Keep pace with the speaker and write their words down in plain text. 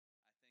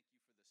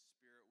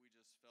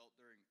felt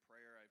during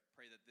prayer. I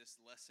pray that this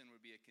lesson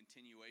would be a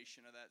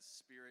continuation of that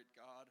spirit,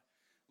 God.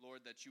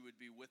 Lord, that you would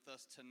be with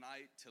us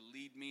tonight to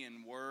lead me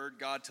in word,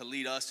 God, to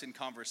lead us in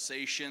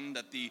conversation,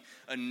 that the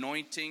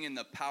anointing and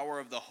the power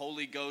of the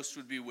Holy Ghost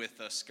would be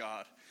with us,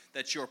 God,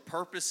 that your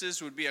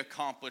purposes would be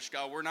accomplished,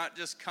 God. We're not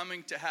just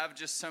coming to have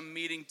just some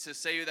meeting to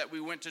say that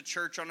we went to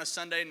church on a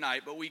Sunday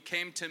night, but we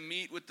came to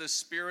meet with the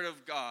Spirit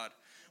of God.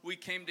 We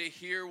came to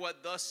hear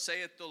what thus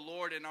saith the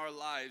Lord in our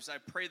lives. I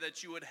pray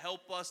that you would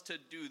help us to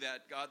do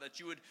that, God, that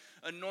you would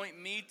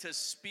anoint me to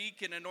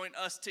speak and anoint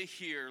us to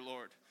hear,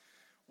 Lord.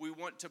 We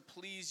want to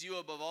please you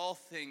above all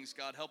things,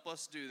 God. Help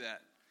us do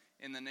that.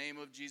 In the name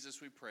of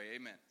Jesus we pray.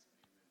 Amen.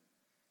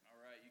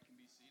 All right, you can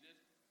be seated.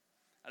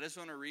 I just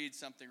want to read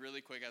something really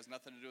quick. It has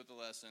nothing to do with the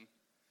lesson.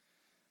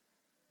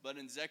 But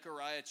in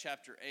Zechariah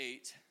chapter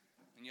 8,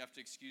 and you have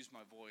to excuse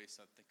my voice.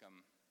 I think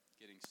I'm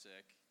getting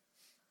sick.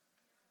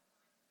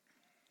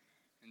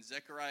 In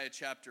Zechariah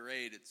chapter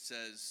 8, it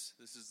says,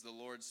 this is the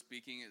Lord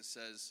speaking, it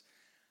says,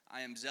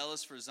 I am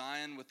zealous for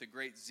Zion with a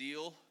great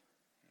zeal,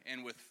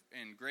 and with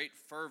great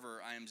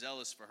fervor I am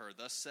zealous for her.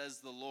 Thus says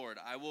the Lord,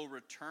 I will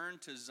return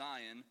to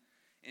Zion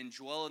and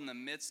dwell in the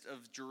midst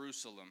of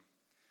Jerusalem.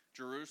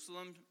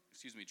 Jerusalem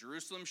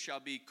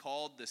shall be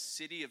called the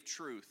city of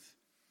truth,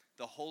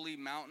 the holy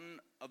mountain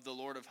of the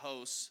Lord of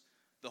hosts,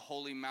 the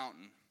holy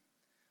mountain.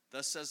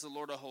 Thus says the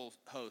Lord of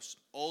hosts,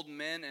 old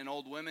men and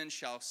old women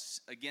shall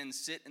again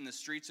sit in the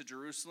streets of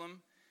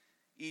Jerusalem,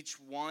 each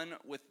one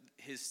with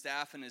his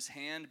staff in his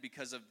hand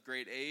because of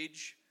great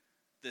age.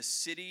 The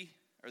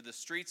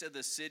streets of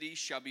the city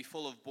shall be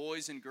full of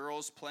boys and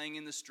girls playing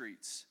in the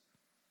streets.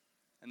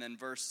 And then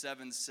verse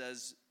 7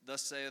 says,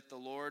 thus saith the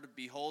Lord,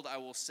 behold, I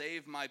will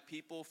save my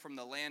people from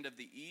the land of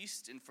the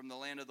east and from the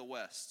land of the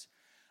west.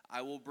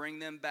 I will bring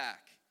them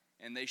back,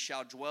 and they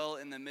shall dwell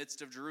in the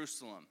midst of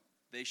Jerusalem.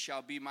 They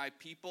shall be my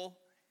people,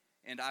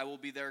 and I will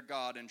be their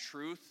God in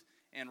truth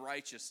and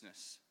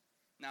righteousness.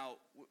 Now,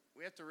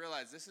 we have to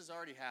realize this has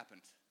already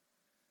happened,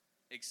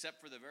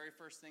 except for the very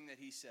first thing that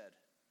he said.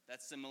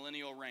 That's the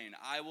millennial reign.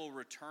 I will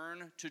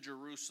return to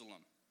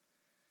Jerusalem.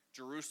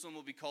 Jerusalem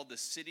will be called the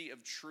city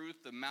of truth,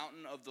 the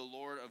mountain of the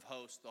Lord of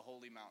hosts, the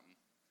holy mountain.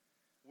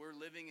 We're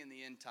living in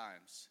the end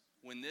times.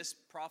 When this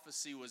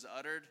prophecy was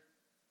uttered,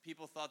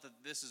 people thought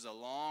that this is a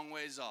long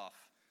ways off.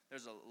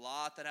 There's a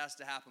lot that has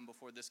to happen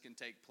before this can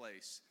take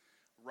place.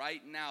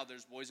 Right now,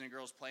 there's boys and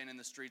girls playing in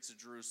the streets of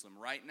Jerusalem.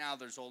 Right now,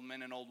 there's old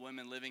men and old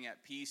women living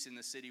at peace in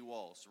the city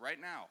walls. Right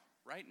now.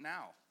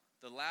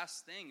 The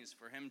last thing is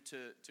for him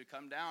to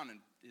come down and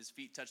his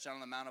feet touch down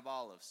on the Mount of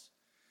Olives.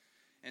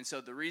 And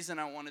so the reason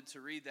I wanted to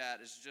read that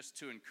is just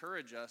to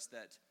encourage us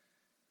that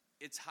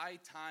it's high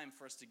time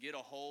for us to get a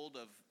hold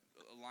of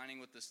aligning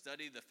with the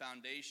study, the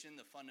foundation,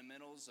 the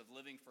fundamentals of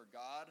living for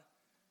God.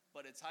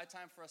 But it's high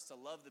time for us to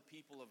love the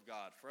people of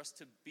God, for us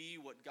to be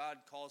what God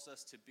calls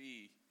us to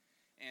be,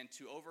 and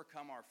to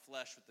overcome our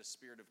flesh with the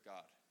Spirit of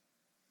God.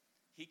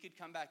 He could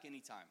come back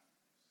anytime.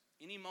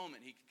 Any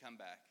moment he could come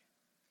back.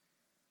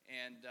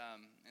 And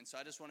so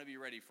I just want to be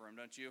ready for him,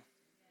 don't you?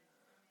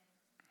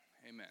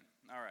 Amen.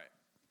 All right.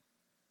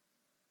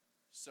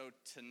 So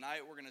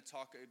tonight we're going to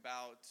talk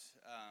about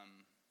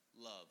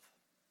love.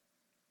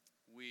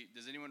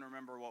 Does anyone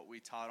remember what we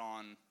taught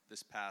on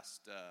this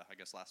past,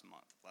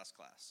 last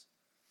class?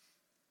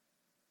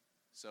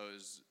 So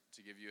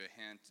to give you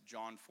a hint,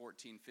 John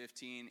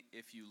 14:15,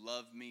 if you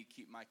love me,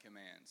 keep my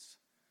commands.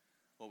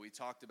 What we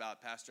talked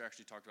about, Pastor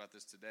actually talked about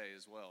this today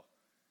as well,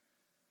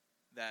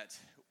 that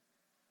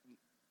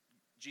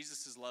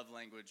Jesus' love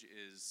language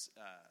is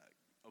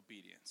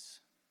obedience.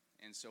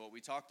 And so what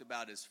we talked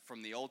about is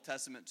from the Old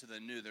Testament to the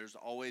New, there's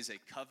always a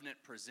covenant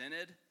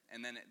presented,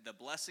 and then the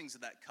blessings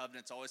of that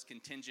covenant's always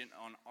contingent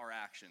on our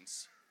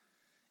actions.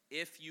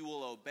 If you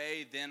will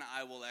obey, then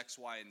I will X,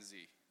 Y, and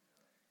Z.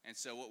 And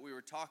so what we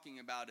were talking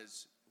about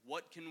is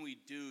what can we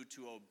do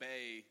to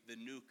obey the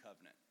new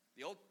covenant?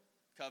 The old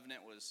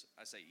covenant was,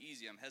 I say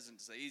easy, I'm hesitant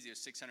to say easy, it was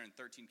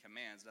 613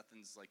 commands.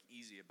 Nothing's like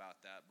easy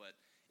about that, but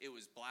it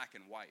was black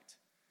and white.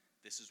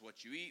 This is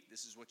what you eat,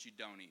 this is what you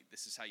don't eat.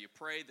 This is how you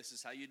pray, this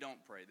is how you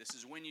don't pray. This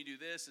is when you do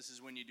this is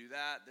when you do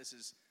that, this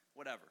is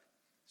whatever,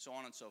 so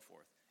on and so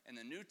forth. In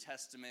the New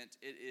Testament,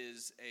 it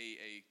is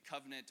a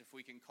covenant, if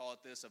we can call it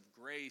this, of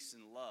grace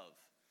and love.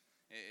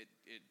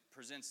 It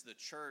presents the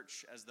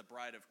church as the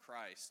bride of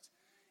Christ.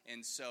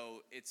 And so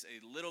it's a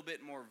little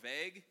bit more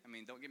vague. I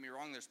mean, don't get me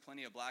wrong, there's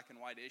plenty of black and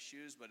white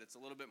issues, but it's a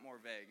little bit more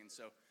vague. And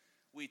so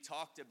we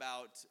talked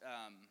about,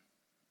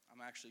 I'm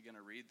actually going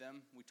to read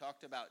them. We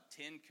talked about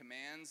 10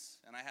 commands,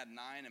 and I had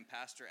 9, and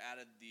Pastor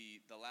added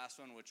the last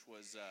one, which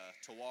was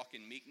to walk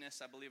in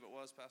meekness, I believe it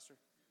was, Pastor.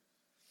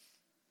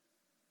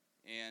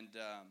 And,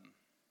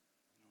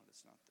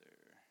 it's not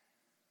there.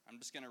 I'm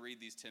just going to read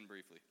these 10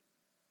 briefly.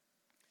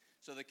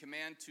 So the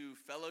command to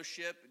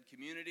fellowship and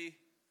community,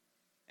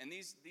 and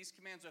these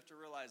commands we have to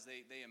realize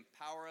they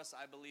empower us,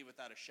 I believe,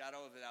 without a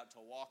shadow of a doubt,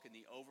 to walk in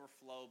the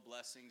overflow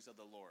blessings of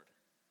the Lord.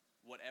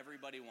 What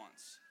everybody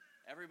wants.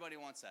 Everybody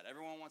wants that.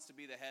 Everyone wants to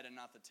be the head and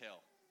not the tail.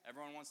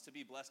 Everyone wants to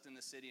be blessed in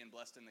the city and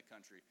blessed in the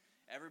country.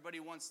 Everybody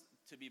wants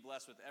to be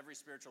blessed with every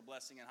spiritual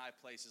blessing in high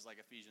places, like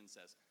Ephesians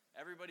says.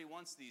 Everybody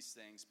wants these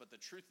things, but the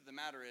truth of the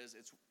matter is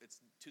it's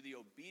to the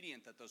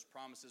obedient that those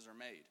promises are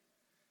made.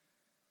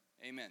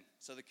 Amen.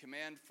 So the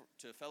command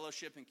to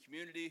fellowship and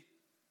community,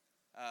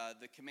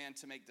 the command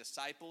to make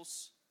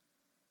disciples,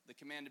 the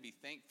command to be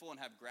thankful and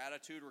have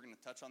gratitude, we're going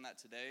to touch on that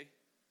today.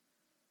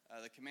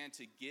 The command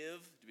to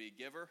give, to be a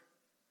giver.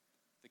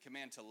 The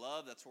command to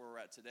love, that's where we're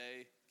at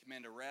today.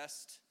 Command to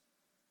rest.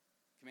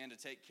 Command to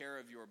take care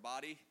of your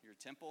body, your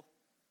temple.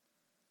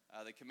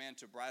 The command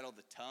to bridle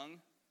the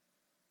tongue.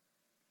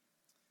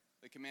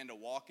 The command to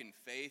walk in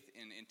faith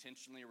and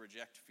intentionally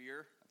reject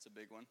fear. That's a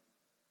big one.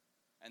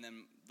 And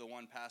then the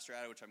one Pastor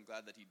added, which I'm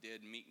glad that he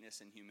did,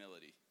 meekness and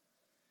humility.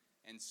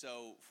 And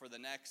so for the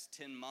next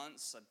 10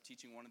 months, I'm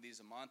teaching one of these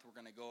a month. We're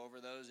going to go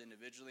over those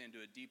individually and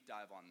do a deep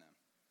dive on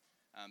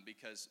them.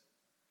 Because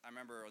I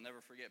remember, I'll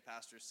never forget,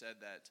 Pastor said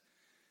that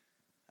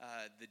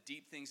the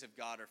deep things of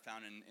God are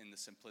found in the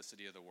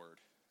simplicity of the word.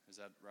 Is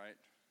that right?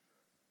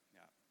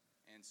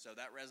 Yeah. And so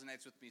that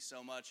resonates with me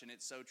so much, and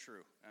it's so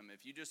true.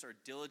 If you just are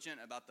diligent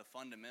about the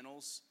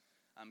fundamentals,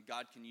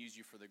 God can use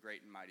you for the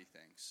great and mighty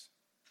things.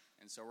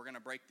 And so we're going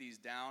to break these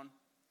down.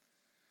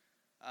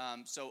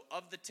 So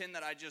of the 10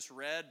 that I just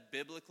read,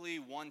 biblically,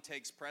 one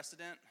takes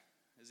precedent.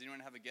 Does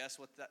anyone have a guess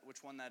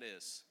which one that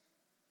is?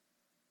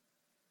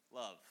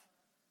 Love.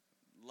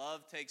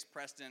 Love takes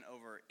precedent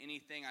over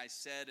anything I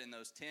said in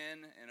those 10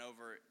 and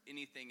over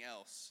anything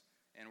else.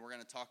 And we're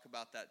going to talk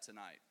about that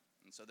tonight.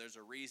 And so there's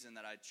a reason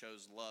that I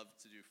chose love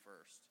to do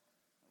first.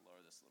 I'll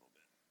lower this a little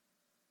bit.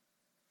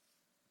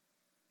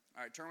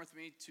 All right, turn with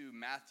me to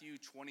Matthew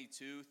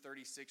 22,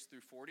 36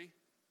 through 40.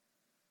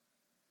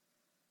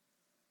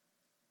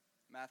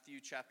 Matthew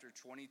chapter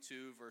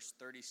 22, verse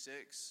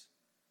 36.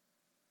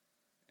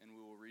 And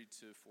we will read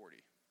to 40.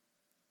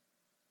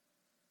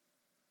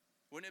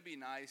 Wouldn't it be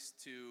nice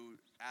to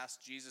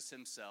ask Jesus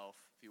himself,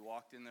 if he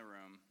walked in the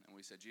room and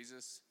we said,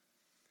 Jesus,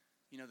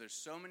 you know, there's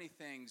so many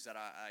things that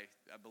I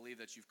believe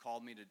that you've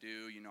called me to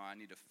do. You know, I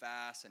need to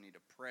fast, I need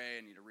to pray,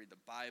 I need to read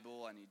the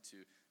Bible, I need to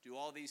do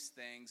all these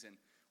things. And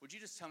would you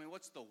just tell me,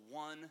 what's the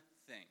one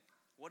thing?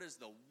 What is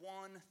the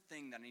one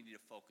thing that I need to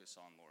focus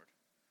on, Lord?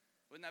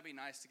 Wouldn't that be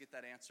nice to get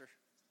that answer?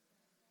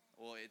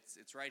 Well,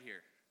 it's right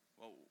here.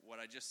 Well, what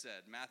I just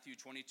said, Matthew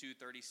 22,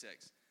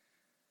 36.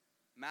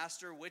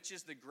 Master, which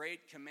is the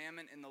great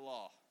commandment in the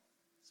law?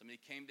 Somebody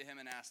came to him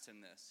and asked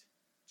him this.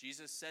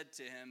 Jesus said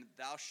to him,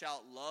 Thou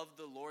shalt love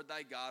the Lord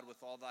thy God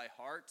with all thy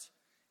heart,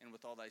 and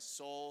with all thy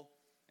soul,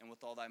 and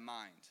with all thy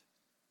mind.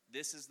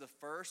 This is the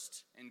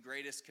first and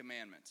greatest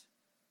commandment.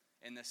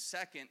 And the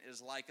second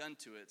is like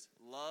unto it,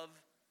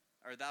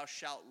 thou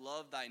shalt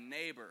love thy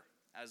neighbor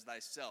as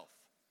thyself.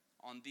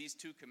 On these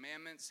two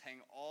commandments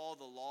hang all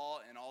the law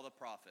and all the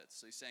prophets.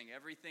 So he's saying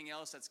everything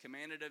else that's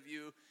commanded of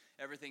you,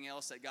 everything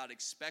else that God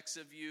expects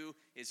of you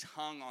is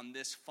hung on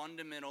this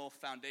fundamental,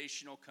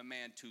 foundational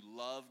command to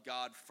love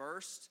God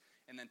first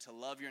and then to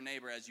love your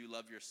neighbor as you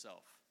love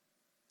yourself.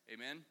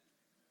 Amen?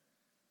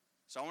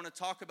 So I want to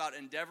talk about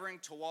endeavoring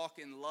to walk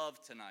in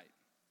love tonight.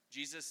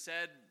 Jesus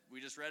said,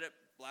 we just read it,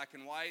 black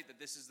and white, that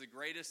this is the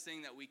greatest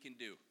thing that we can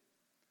do.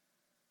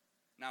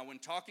 Now, when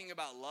talking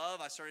about love,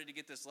 I started to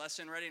get this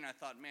lesson ready, and I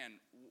thought, man,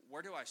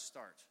 where do I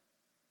start?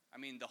 I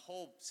mean, the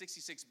whole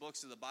 66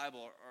 books of the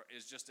Bible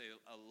is just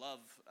a love,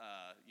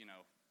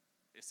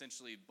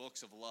 essentially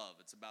books of love.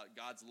 It's about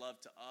God's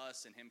love to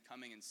us and him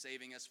coming and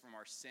saving us from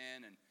our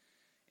sin,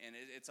 and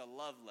it's a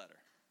love letter.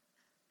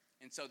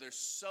 And so there's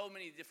so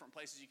many different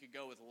places you could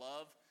go with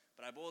love,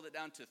 but I boiled it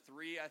down to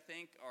 3, I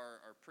think,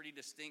 are pretty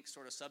distinct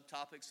sort of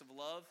subtopics of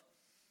love.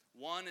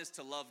 One is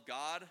to love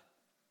God.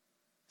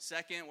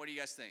 Second, what do you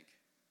guys think?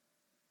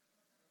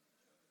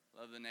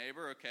 Love the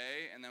neighbor,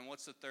 okay. And then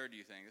what's the third, do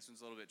you think? This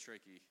one's a little bit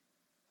tricky.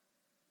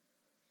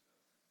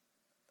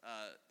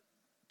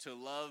 To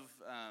love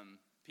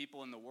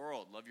people in the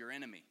world. Love your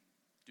enemy.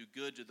 Do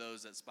good to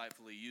those that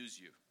spitefully use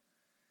you.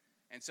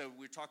 And so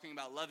we're talking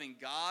about loving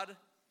God,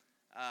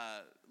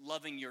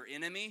 loving your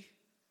enemy,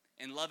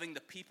 and loving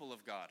the people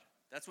of God.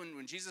 That's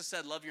when Jesus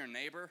said love your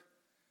neighbor.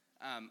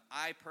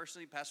 I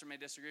personally, Pastor may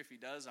disagree if he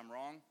does, I'm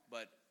wrong,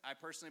 but I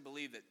personally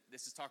believe that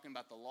this is talking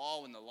about the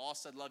law. When the law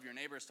said love your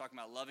neighbor, it's talking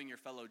about loving your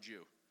fellow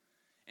Jew.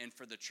 And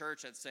for the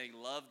church, that's saying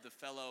love the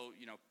fellow,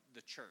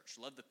 the church.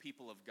 Love the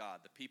people of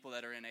God, the people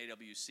that are in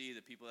AWC,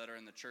 the people that are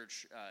in the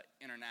church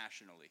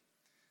internationally,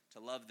 to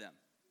love them.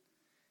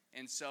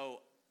 And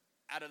so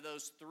out of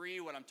those 3,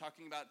 what I'm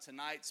talking about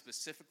tonight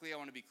specifically, I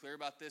want to be clear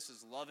about this,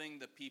 is loving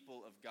the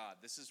people of God.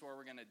 This is where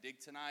we're going to dig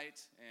tonight,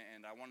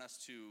 and I want us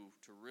to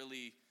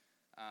really...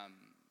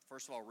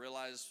 first of all,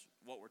 realize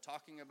what we're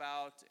talking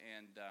about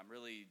and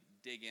really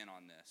dig in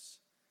on this.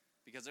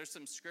 Because there's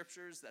some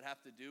scriptures that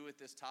have to do with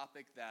this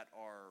topic that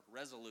are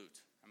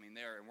resolute. I mean,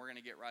 and we're going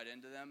to get right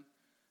into them.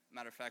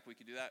 Matter of fact, we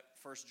could do that.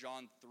 1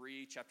 John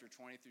 3, chapter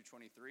 20 through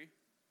 23.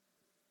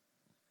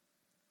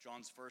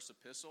 John's first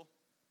epistle.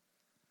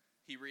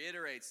 he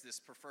reiterates this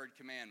preferred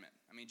commandment.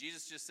 I mean,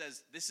 Jesus just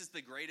says, this is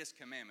the greatest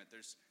commandment.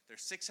 There's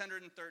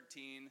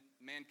 613.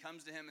 Man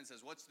comes to him and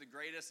says, what's the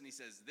greatest? And he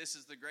says, this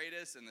is the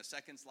greatest, and the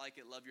second's like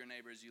it, love your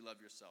neighbor as you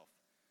love yourself.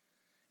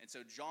 And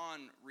so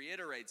John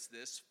reiterates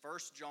this, 1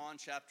 John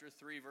chapter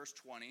 3, verse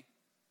 20.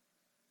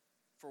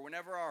 For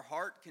whenever our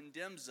heart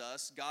condemns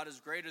us, God is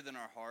greater than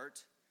our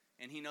heart,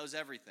 and he knows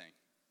everything.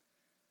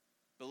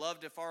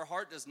 Beloved, if our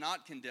heart does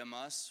not condemn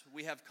us,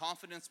 we have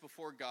confidence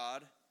before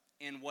God,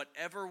 and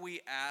whatever we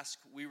ask,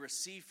 we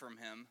receive from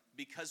him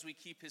because we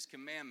keep his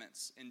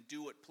commandments and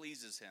do what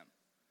pleases him.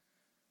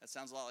 That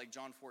sounds a lot like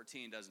John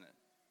 14, doesn't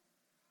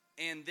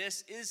it? And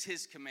this is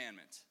his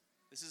commandment.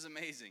 This is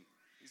amazing.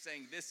 He's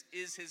saying this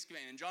is his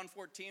commandment. In John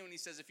 14, when he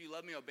says, if you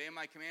love me, obey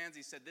my commands,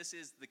 he said, this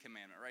is the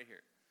commandment right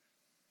here.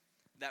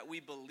 That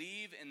we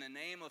believe in the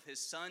name of his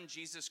son,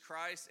 Jesus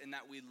Christ, and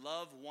that we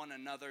love one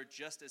another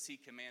just as he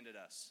commanded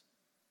us.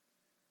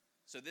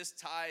 So this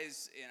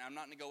ties, and I'm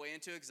not going to go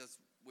into it because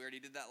we already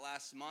did that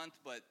last month,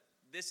 but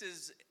this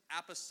is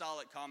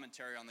apostolic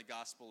commentary on the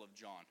Gospel of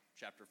John,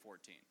 chapter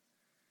 14.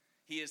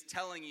 He is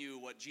telling you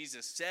what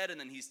Jesus said, and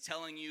then he's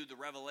telling you the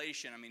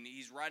revelation. I mean,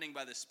 he's writing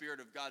by the Spirit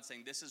of God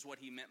saying this is what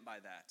he meant by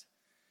that.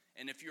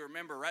 And if you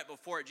remember right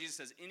before it, Jesus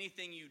says,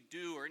 anything you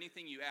do or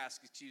anything you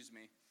ask,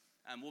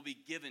 will be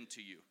given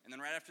to you. And then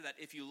right after that,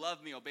 if you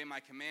love me, obey my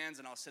commands,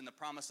 and I'll send the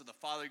promise of the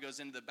Father goes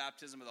into the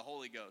baptism of the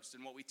Holy Ghost.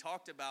 And what we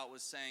talked about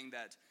was saying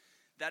that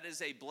that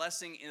is a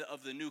blessing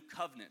of the new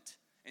covenant.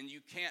 And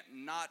you can't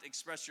not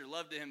express your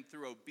love to him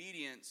through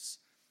obedience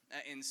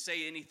and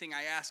say anything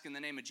I ask in the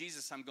name of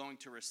Jesus, I'm going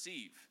to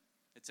receive.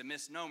 It's a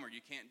misnomer.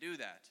 You can't do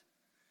that.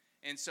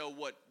 And so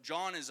what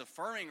John is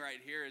affirming right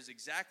here is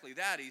exactly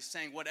that. He's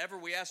saying whatever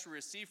we ask we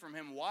receive from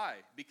him. Why?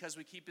 Because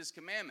we keep his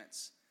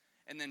commandments.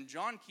 And then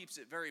John keeps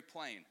it very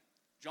plain.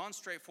 John's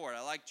straightforward.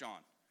 I like John.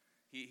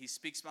 He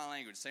speaks my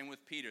language. Same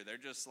with Peter. They're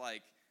just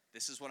like,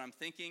 this is what I'm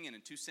thinking, and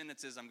in 2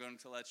 sentences, I'm going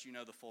to let you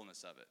know the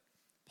fullness of it.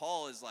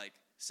 Paul is like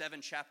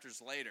 7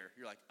 chapters later.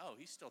 You're like, oh,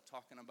 he's still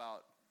talking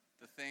about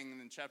the thing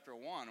in chapter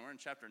 1. We're in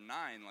chapter 9.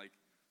 Like,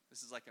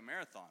 this is like a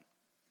marathon.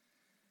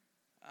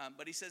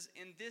 But he says,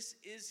 and this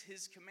is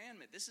his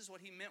commandment. This is what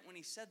he meant when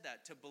he said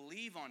that, to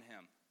believe on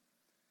him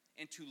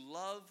and to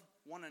love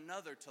one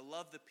another, to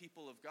love the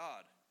people of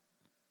God.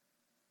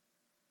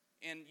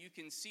 And you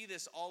can see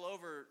this all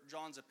over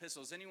John's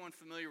epistles. Anyone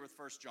familiar with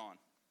 1 John?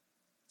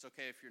 It's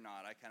okay if you're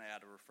not. I kind of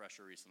had a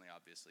refresher recently,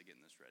 obviously,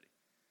 getting this ready.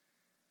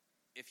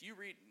 If you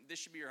read, this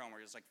should be your homework.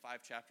 It's like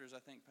 5 chapters,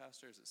 I think,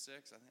 Pastor. Is it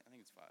 6? I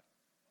think it's 5.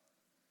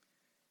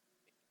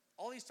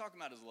 All he's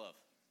talking about is love.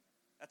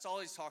 That's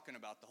all he's talking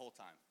about the whole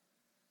time.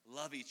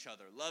 Love each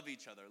other, love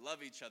each other,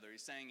 love each other.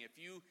 He's saying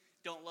if you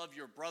don't love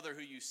your brother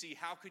who you see,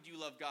 how could you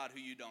love God who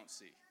you don't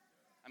see?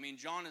 I mean,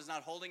 John is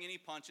not holding any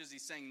punches.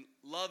 He's saying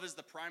love is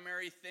the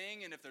primary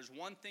thing, and if there's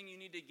one thing you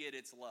need to get,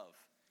 it's love.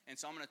 And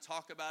so I'm going to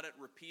talk about it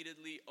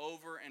repeatedly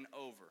over and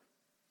over.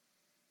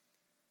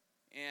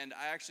 And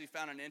I actually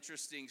found an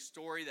interesting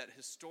story that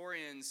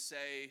historians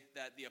say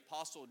that the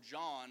Apostle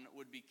John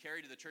would be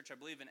carried to the church, I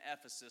believe, in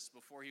Ephesus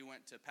before he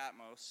went to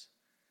Patmos.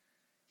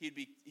 He'd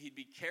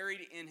be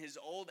carried in his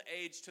old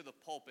age to the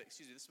pulpit.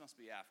 Excuse me, this must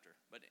be after.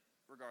 But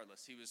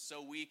regardless, he was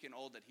so weak and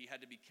old that he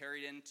had to be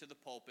carried into the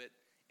pulpit.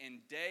 And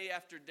day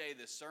after day,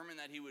 the sermon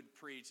that he would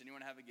preach,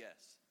 anyone have a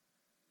guess?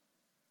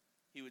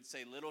 He would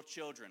say, little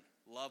children,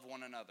 love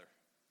one another.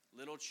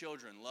 Little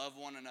children, love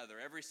one another.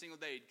 Every single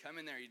day, he'd come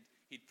in there,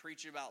 he'd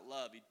preach about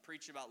love. He'd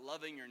preach about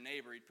loving your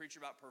neighbor. He'd preach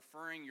about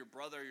preferring your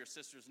brother or your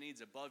sister's needs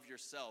above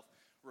yourself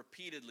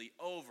repeatedly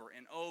over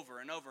and over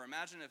and over.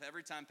 Imagine if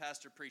every time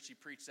Pastor preached, he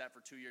preached that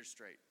for 2 years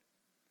straight.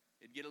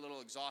 It'd get a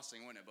little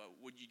exhausting, wouldn't it? But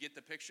would you get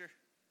the picture?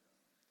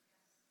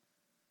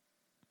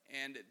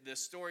 And the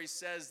story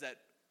says that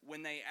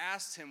when they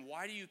asked him,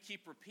 why do you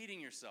keep repeating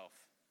yourself?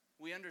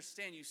 We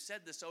understand you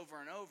said this over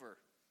and over.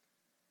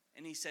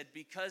 And he said,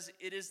 because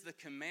it is the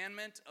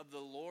commandment of the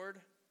Lord,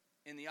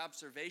 and the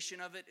observation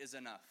of it is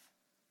enough.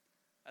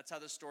 That's how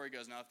the story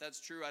goes. Now, if that's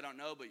true, I don't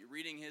know, but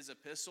reading his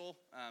epistle,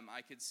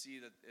 I could see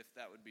that if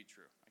that would be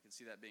true. I could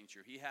see that being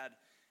true. He had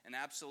an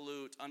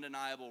absolute,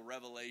 undeniable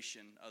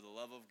revelation of the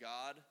love of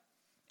God.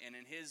 And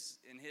in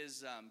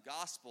his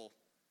gospel,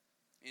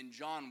 in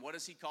John, what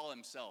does he call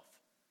himself?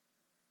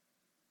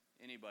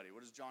 Anybody?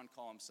 What does John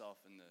call himself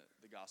in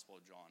the Gospel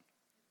of John?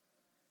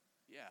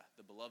 Yeah,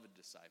 the beloved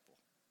disciple.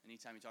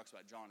 Anytime he talks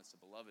about John, it's the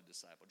beloved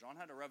disciple. John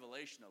had a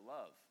revelation of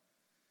love.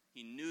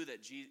 He knew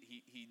that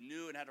he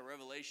knew and had a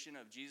revelation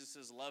of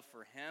Jesus' love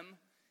for him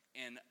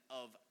and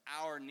of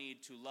our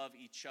need to love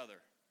each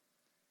other.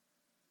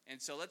 And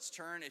so let's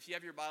turn, if you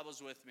have your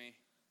Bibles with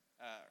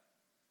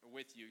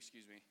you,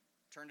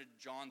 turn to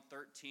John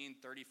 13,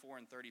 34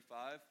 and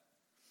 35.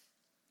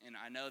 And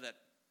I know that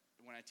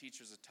when I teach,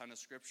 there's a ton of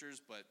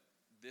scriptures, but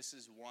this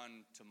is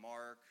one to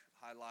mark,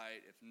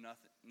 highlight, if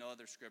nothing, no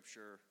other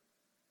scripture,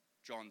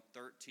 John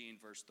 13,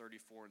 verse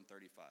 34 and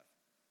 35.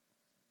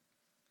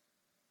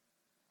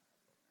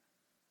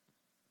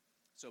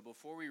 So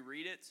before we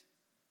read it,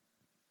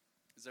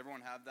 does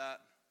everyone have that?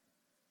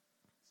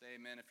 Say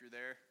amen if you're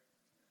there.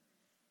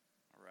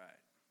 All right.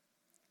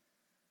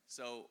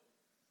 So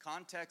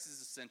context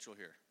is essential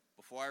here.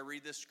 Before I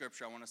read this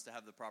scripture, I want us to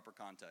have the proper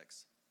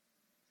context.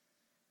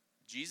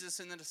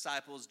 Jesus and the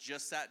disciples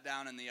just sat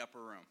down in the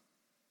upper room.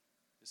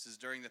 This is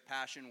during the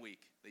Passion Week.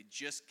 They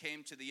just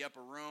came to the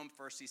upper room.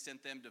 First, he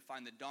sent them to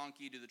find the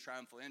donkey, do the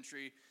triumphal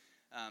entry.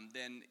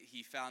 Then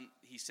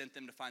he sent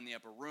them to find the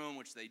upper room,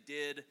 which they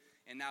did.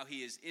 And now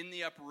he is in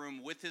the upper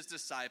room with his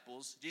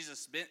disciples.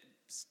 Jesus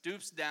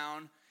stoops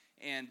down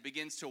and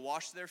begins to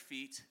wash their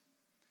feet.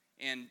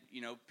 And,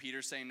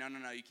 Peter's saying, no,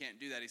 you can't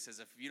do that. He says,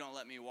 if you don't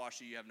let me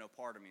wash you, you have no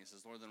part of me. He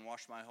says, Lord, then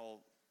wash my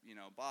whole,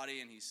 body.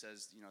 And he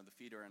says, the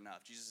feet are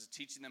enough. Jesus is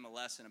teaching them a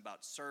lesson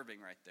about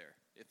serving right there.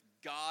 If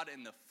God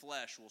in the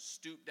flesh will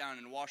stoop down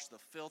and wash the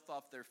filth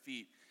off their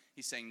feet,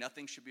 he's saying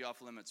nothing should be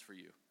off limits for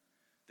you.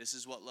 This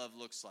is what love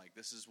looks like.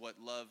 This is what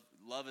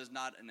love is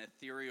not an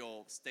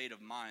ethereal state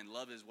of mind.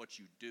 Love is what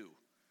you do.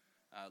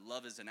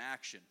 Love is an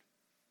action.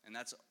 And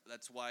that's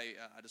why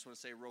I just want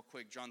to say real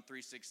quick, John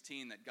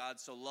 3:16, that God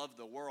so loved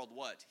the world,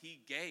 what?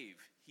 He gave.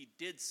 He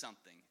did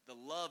something. The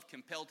love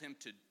compelled him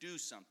to do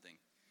something.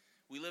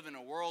 We live in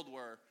a world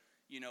where,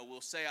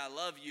 we'll say I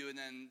love you, and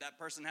then that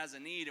person has a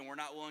need, and we're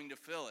not willing to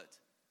fill it.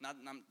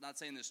 I'm not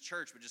saying this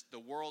church, but just the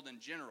world in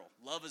general.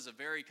 Love is a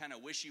very kind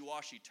of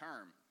wishy-washy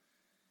term.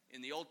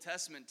 In the Old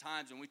Testament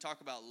times, when we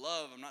talk about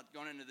love, I'm not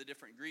going into the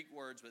different Greek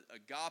words, but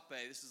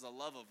agape, this is the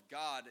love of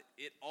God.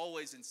 It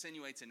always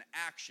insinuates an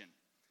action.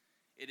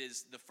 It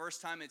is the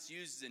first time it's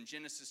used in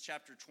Genesis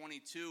chapter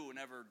 22,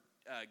 whenever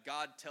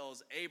God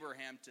tells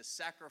Abraham to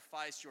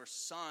sacrifice your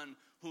son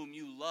whom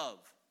you love.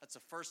 That's the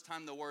first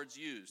time the word's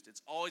used.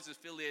 It's always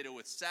affiliated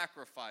with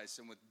sacrifice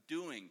and with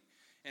doing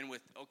and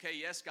with, okay,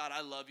 yes, God,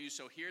 I love you,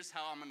 so here's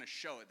how I'm going to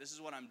show it. This is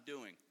what I'm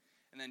doing.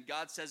 And then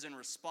God says in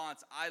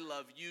response, I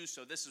love you,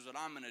 so this is what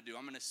I'm going to do.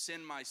 I'm going to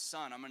send my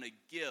son. I'm going to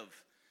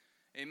give.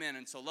 Amen.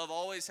 And so love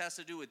always has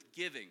to do with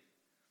giving.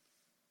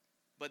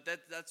 But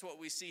that's what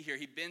we see here.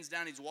 He bends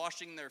down. He's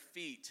washing their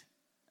feet.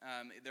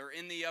 They're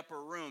in the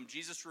upper room.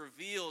 Jesus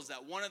reveals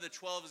that one of the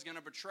 12 is going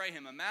to betray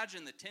him.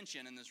 Imagine the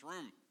tension in this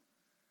room.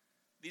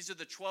 These are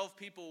the 12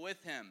 people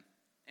with him.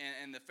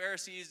 And the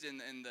Pharisees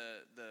and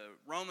the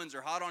Romans are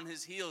hot on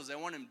his heels. They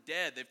want him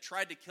dead. They've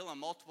tried to kill him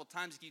multiple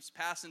times. He keeps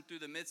passing through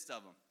the midst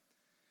of them.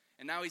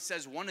 And now he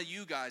says, one of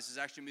you guys is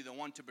actually going to be the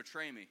one to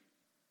betray me.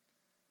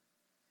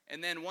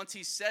 And then once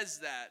he says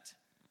that,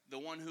 the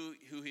one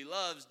who he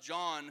loves,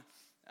 John,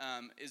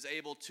 is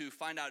able to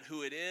find out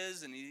who it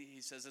is. And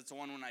he says, it's the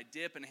one when I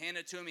dip and hand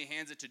it to him. He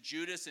hands it to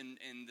Judas, and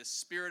the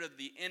spirit of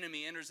the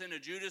enemy enters into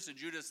Judas, and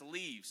Judas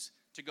leaves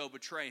to go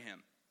betray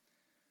him.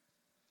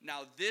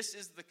 Now, this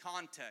is the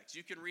context.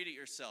 You can read it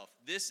yourself.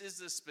 This is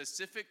the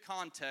specific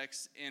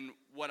context in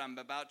what I'm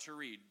about to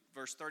read,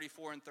 verse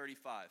 34 and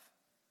 35.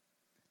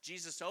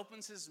 Jesus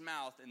opens his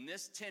mouth in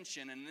this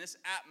tension and this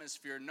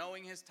atmosphere,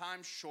 knowing his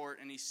time's short,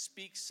 and he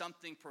speaks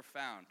something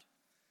profound.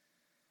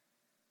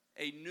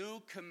 A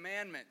new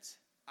commandment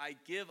I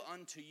give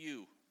unto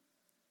you.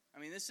 I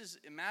mean,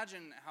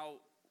 imagine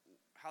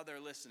how they're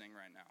listening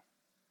right now.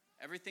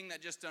 Everything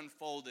that just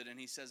unfolded, and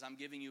he says, I'm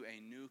giving you a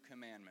new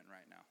commandment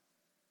right now.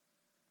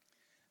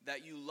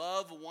 That you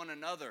love one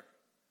another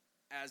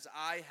as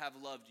I have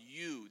loved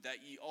you, that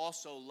ye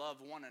also love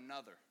one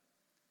another.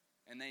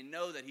 And they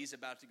know that he's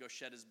about to go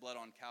shed his blood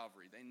on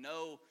Calvary. They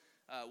know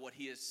what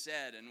he has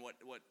said, and what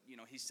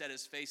he set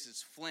his face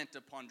as flint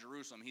upon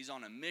Jerusalem. He's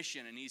on a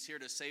mission, and he's here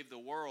to save the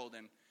world.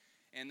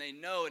 And they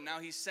know, and now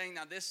he's saying,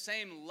 now this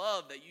same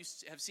love that you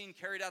have seen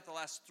carried out the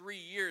last 3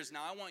 years,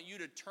 now I want you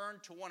to turn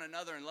to one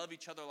another and love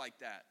each other like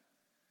that.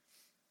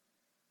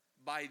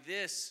 By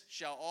this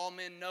shall all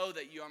men know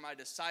that you are my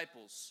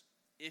disciples,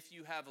 if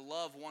you have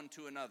love one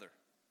to another.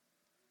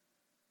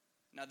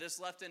 Now this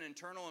left an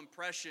internal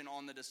impression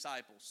on the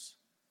disciples.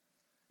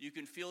 You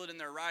can feel it in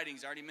their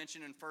writings. I already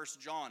mentioned in 1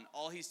 John.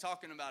 All he's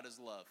talking about is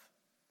love.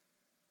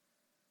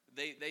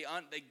 They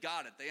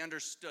got it. They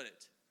understood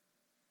it.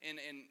 And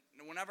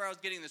whenever I was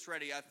getting this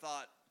ready, I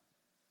thought,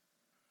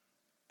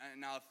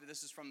 and now if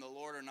this is from the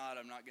Lord or not,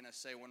 I'm not going to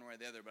say one way or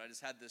the other, but I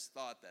just had this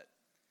thought that,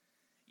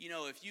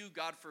 if you,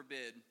 God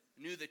forbid,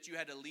 knew that you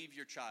had to leave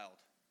your child,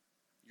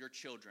 your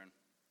children,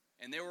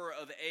 and they were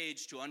of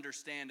age to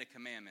understand a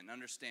commandment,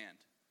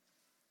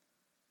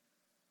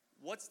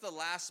 what's the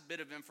last bit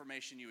of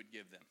information you would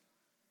give them?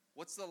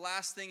 What's the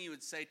last thing you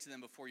would say to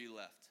them before you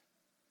left?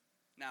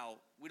 Now,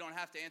 we don't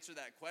have to answer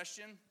that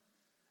question,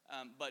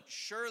 but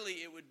surely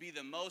it would be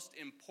the most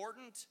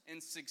important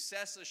and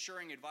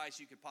success-assuring advice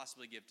you could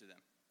possibly give to them.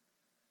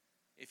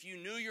 If you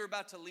knew you were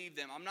about to leave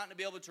them, I'm not going to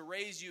be able to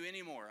raise you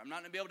anymore. I'm not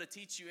going to be able to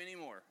teach you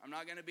anymore. I'm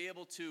not going to be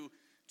able to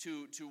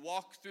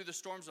walk through the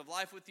storms of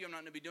life with you. I'm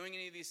not going to be doing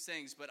any of these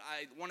things, but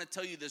I want to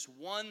tell you this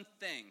one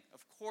thing.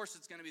 Of course,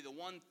 it's going to be the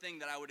one thing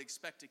that I would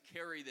expect to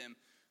carry them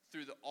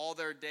through all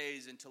their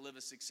days and to live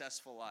a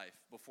successful life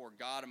before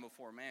God and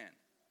before man.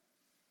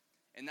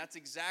 And that's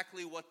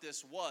exactly what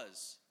this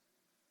was.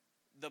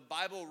 The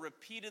Bible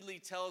repeatedly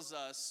tells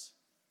us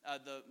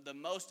the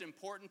most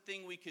important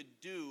thing we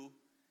could do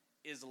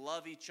is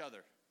love each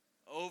other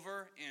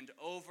over and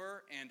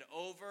over and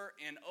over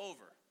and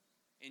over.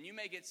 And you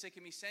may get sick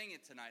of me saying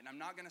it tonight, and I'm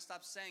not going to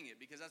stop saying it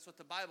because that's what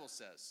the Bible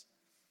says.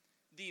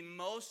 The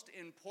most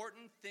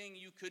important thing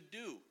you could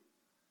do,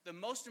 the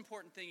most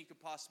important thing you could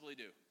possibly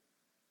do,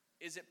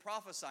 is it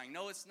prophesying?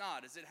 No, it's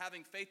not. Is it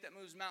having faith that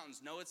moves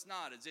mountains? No, it's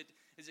not. Is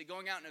it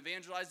going out and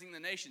evangelizing the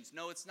nations?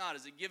 No, it's not.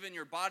 Is it giving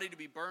your body to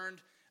be burned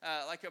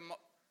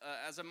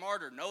as a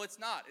martyr? No, it's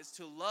not. It's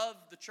to love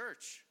the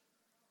church.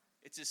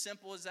 It's as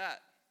simple as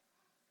that.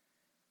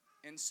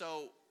 And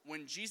so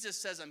when Jesus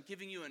says, I'm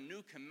giving you a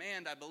new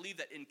command, I believe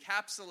that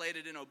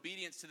encapsulated in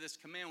obedience to this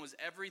command was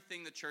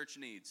everything the church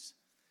needs.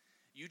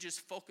 You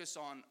just focus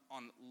on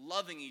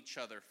loving each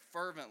other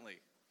fervently.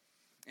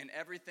 And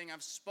everything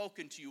I've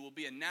spoken to you will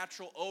be a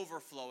natural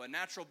overflow, a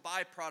natural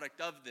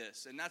byproduct of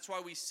this. And that's why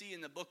we see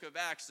in the book of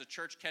Acts the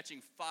church catching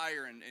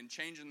fire and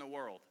changing the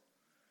world.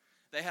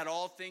 They had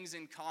all things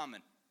in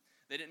common.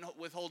 They didn't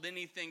withhold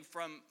anything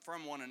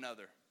from one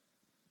another.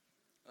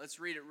 Let's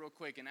read it real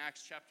quick in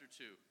Acts chapter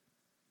 2.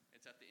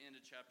 It's at the end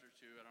of chapter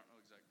 2. I don't know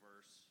exact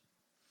verse.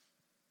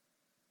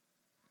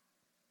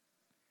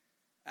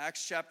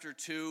 Acts chapter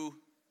 2.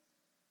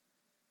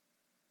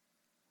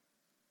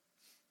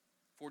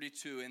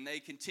 42, and they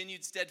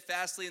continued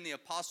steadfastly in the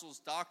apostles'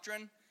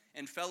 doctrine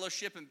and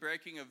fellowship and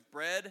breaking of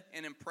bread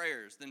and in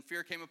prayers. Then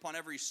fear came upon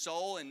every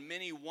soul, and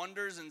many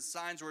wonders and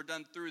signs were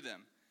done through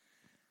them.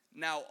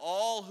 Now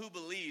all who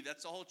believed,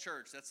 that's the whole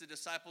church, that's the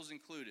disciples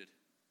included,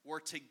 were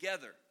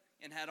together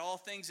and had all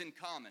things in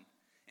common,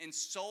 and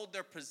sold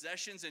their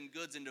possessions and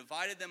goods and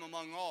divided them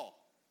among all,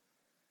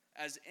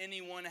 as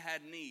anyone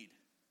had need.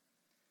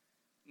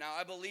 Now,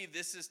 I believe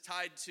this is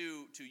tied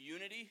to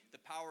unity, the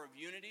power of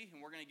unity,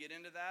 and we're going to get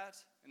into that.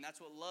 And that's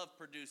what love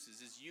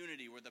produces, is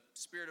unity, where the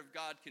Spirit of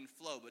God can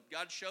flow. But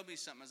God showed me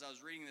something as I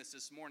was reading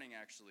this morning,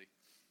 actually.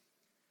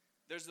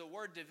 There's the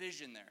word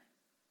division there.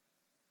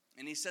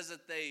 And he says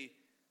that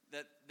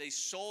they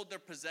sold their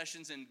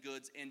possessions and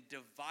goods and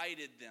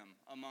divided them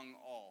among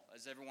all,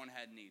 as everyone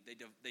had need.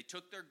 They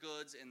took their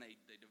goods and they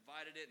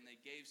divided it, and they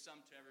gave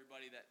some to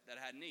everybody that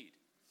had need.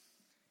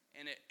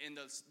 And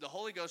the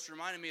Holy Ghost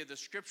reminded me of the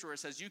scripture where it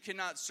says, you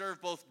cannot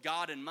serve both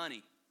God and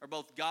money, or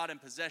both God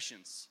and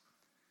possessions.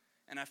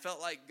 And I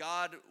felt like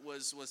God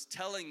was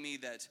telling me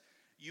that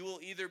you will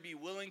either be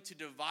willing to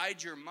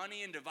divide your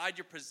money and divide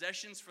your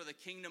possessions for the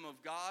kingdom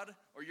of God,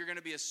 or you're going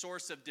to be a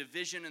source of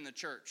division in the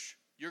church.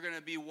 You're going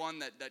to be one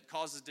that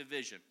causes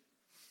division.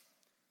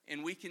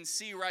 And we can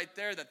see right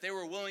there that they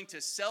were willing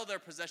to sell their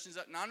possessions.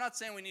 Now, I'm not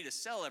saying we need to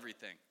sell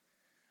everything.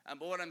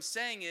 But what I'm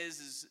saying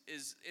is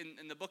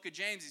in the book of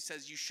James, he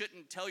says you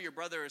shouldn't tell your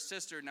brother or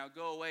sister, now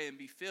go away and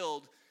be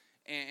filled,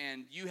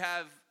 and you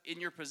have in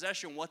your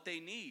possession what they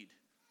need.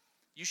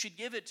 You should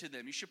give it to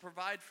them. You should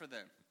provide for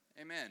them.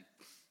 Amen.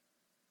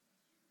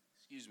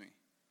 Excuse me.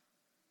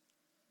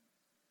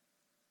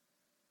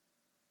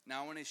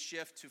 Now I want to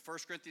shift to 1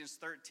 Corinthians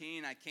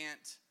 13. I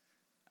can't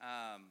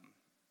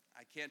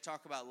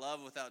talk about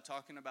love without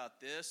talking about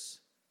this.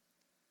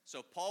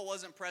 So Paul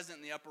wasn't present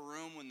in the upper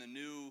room when the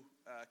new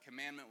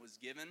commandment was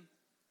given,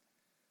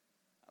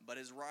 but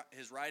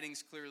his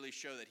writings clearly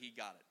show that he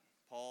got it.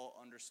 Paul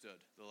understood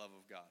the love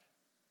of God.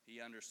 He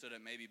understood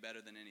it maybe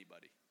better than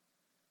anybody.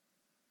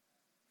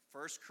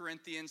 1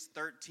 Corinthians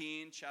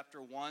 13,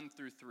 chapter 1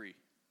 through 3.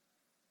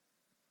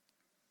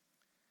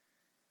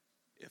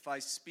 If I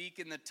speak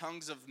in the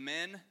tongues of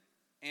men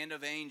and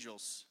of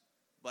angels,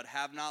 but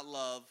have not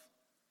love,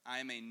 I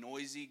am a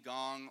noisy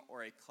gong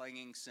or a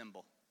clanging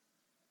cymbal.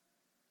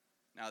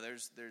 Now,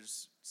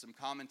 there's some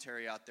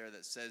commentary out there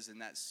that says in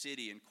that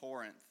city in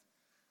Corinth,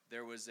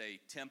 there was a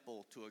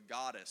temple to a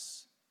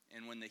goddess,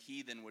 and when the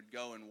heathen would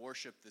go and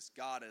worship this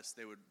goddess,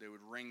 they would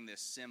ring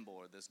this cymbal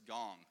or this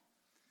gong,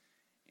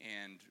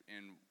 and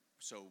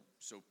so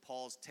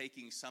Paul's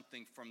taking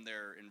something from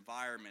their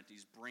environment,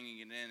 he's bringing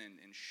it in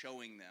and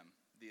showing them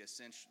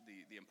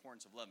the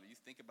importance of love. When you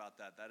think about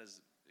that, that is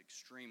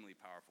extremely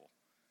powerful.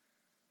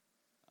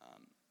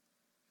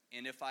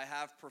 And if I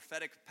have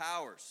prophetic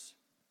powers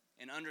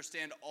and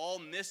understand all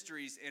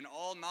mysteries and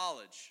all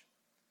knowledge,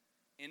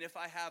 and if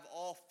I have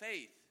all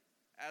faith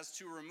as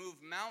to remove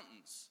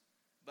mountains,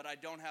 but I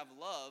don't have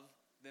love,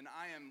 then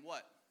I am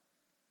what?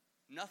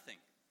 Nothing.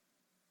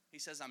 He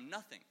says I'm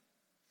nothing.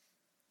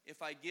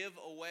 If I give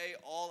away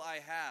all I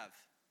have,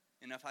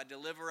 and if I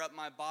deliver up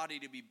my body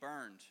to be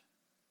burned,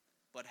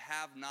 but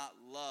have not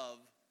love,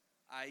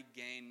 I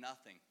gain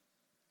nothing.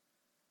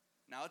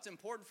 Now, it's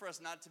important for us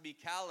not to be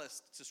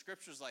callous to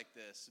scriptures like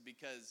this,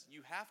 because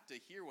you have to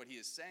hear what he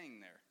is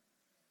saying there.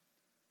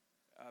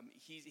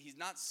 He's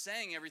not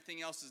saying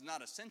everything else is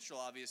not essential,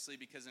 obviously,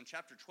 because in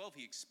chapter 12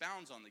 he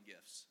expounds on the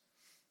gifts.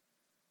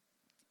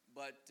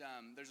 But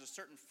there's a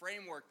certain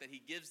framework that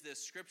he gives this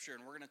scripture,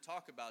 and we're going to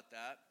talk about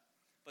that.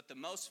 But the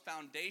most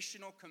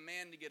foundational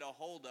command to get a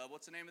hold of,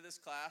 what's the name of this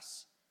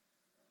class?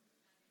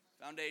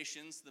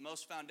 Foundations. The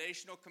most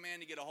foundational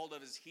command to get a hold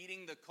of is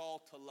heeding the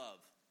call to love.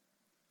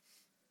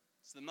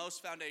 It's the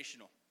most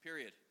foundational,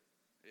 period.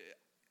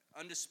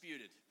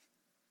 Undisputed.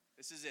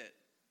 This is it.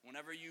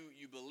 Whenever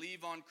you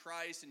believe on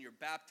Christ and you're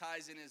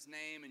baptized in his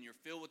name and you're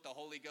filled with the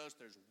Holy Ghost,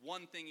 there's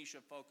one thing you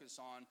should focus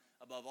on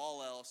above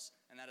all else,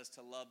 and that is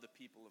to love the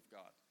people of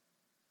God.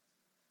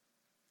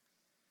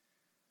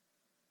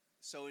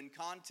 So in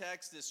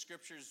context, this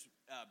scripture's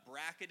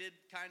bracketed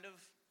kind of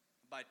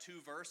by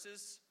two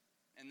verses,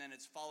 and then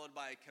it's followed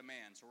by a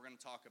command. So we're going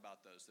to talk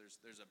about those.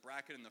 There's a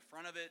bracket in the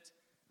front of it,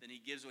 then he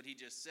gives what he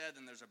just said,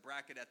 then there's a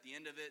bracket at the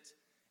end of it,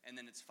 and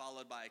then it's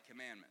followed by a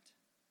commandment.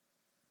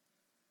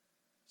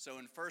 So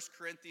in 1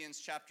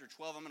 Corinthians chapter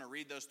 12, I'm going to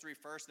read those three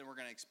first, then we're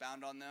going to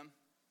expound on them.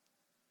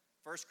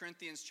 1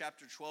 Corinthians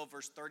chapter 12,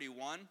 verse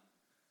 31.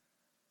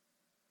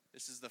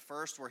 This is the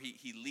first where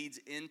he leads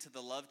into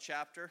the love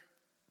chapter.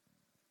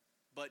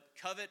 But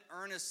covet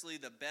earnestly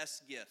the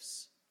best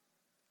gifts.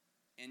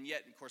 And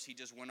yet, of course, he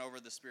just went over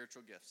the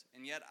spiritual gifts.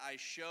 And yet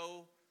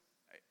show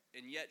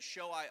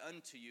I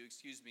unto you,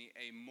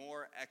 a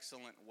more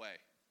excellent way.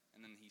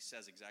 And then he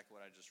says exactly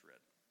what I just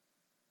read.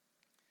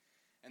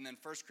 And then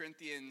 1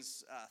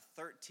 Corinthians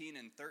 13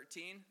 and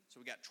 13. So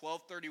we got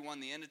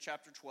 12:31, the end of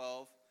chapter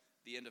 12,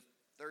 the end of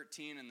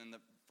 13, and then the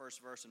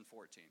first verse in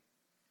 14.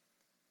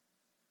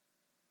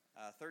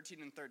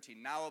 13 and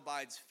 13. Now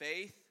abides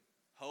faith,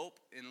 hope,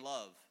 and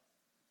love.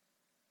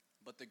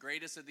 But the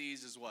greatest of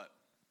these is what?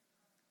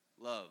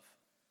 Love.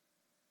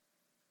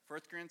 1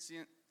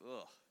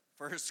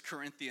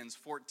 Corinthians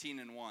 14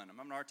 and 1. I'm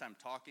having a hard time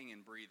talking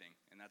and breathing,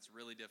 and that's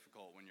really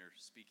difficult when you're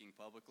speaking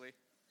publicly.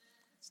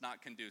 It's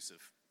not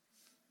conducive.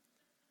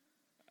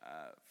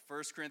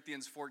 1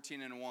 Corinthians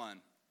 14 and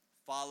 1.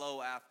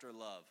 Follow after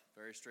love.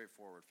 Very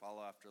straightforward.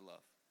 Follow after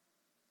love.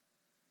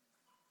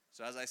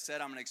 So as I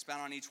said, I'm going to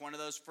expound on each one of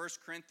those. 1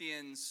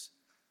 Corinthians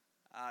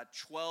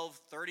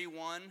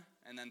 12:31,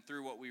 and then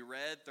through what we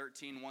read,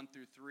 13:1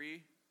 through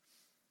 3.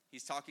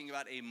 He's talking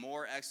about a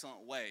more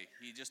excellent way.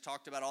 He just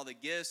talked about all the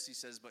gifts. He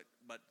says,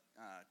 but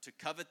to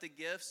covet the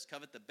gifts,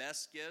 covet the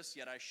best gifts,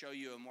 yet I show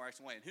you a more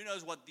excellent way. And who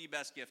knows what the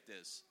best gift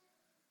is?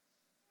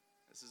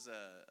 This is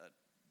a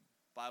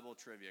Bible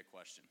trivia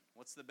question.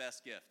 What's the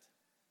best gift?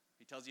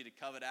 He tells you to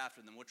covet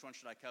after them. Which one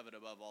should I covet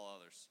above all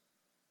others?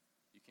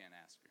 You can't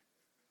ask her.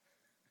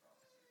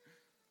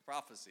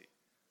 Prophecy.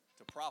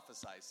 To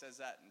prophesy. He says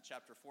that in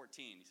chapter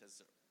 14. He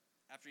says,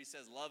 after he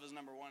says love is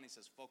number one, he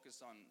says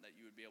focus on that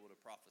you would be able to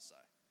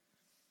prophesy.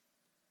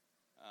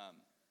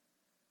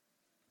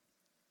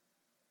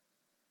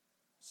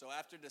 So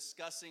after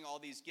discussing all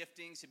these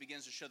giftings, he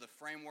begins to show the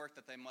framework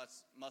that they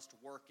must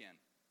work in.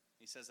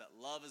 He says that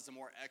love is the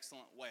more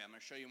excellent way. I'm going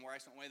to show you a more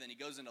excellent way. Then he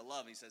goes into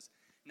love. He says,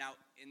 now,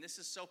 and this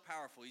is so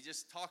powerful. He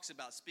just talks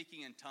about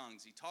speaking in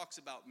tongues. He talks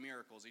about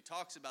miracles. He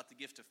talks about the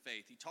gift of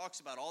faith. He talks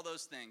about all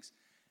those things.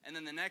 And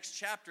then the next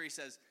chapter he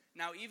says,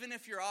 now even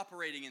if you're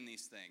operating in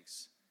these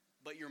things,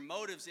 but your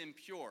motive's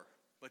impure,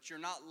 but you're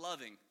not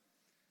loving,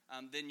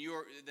 then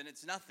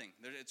it's nothing.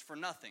 It's for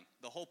nothing.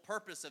 The whole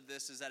purpose of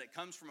this is that it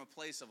comes from a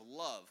place of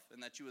love,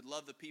 and that you would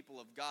love the people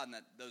of God, and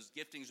that those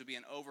giftings would be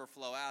an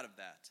overflow out of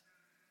that.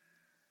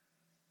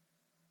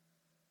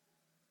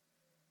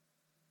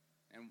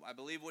 And I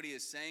believe what he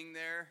is saying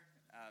there,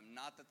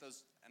 not that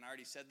those, and I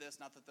already said this,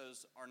 not that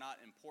those are not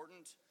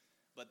important,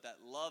 but that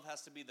love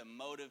has to be the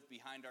motive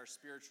behind our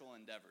spiritual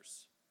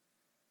endeavors.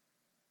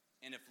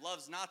 And if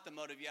love's not the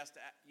motive, you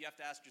have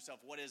to ask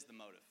yourself, what is the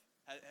motive?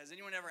 Has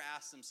anyone ever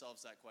asked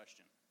themselves that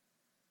question?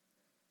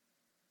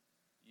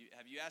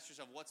 Have you asked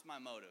yourself, what's my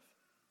motive?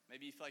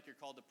 Maybe you feel like you're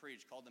called to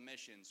preach, called to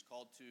missions,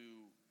 called to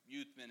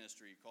youth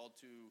ministry, called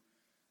to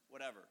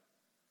whatever.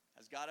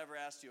 Has God ever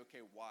asked you,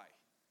 okay, why?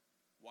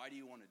 Why do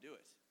you want to do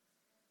it?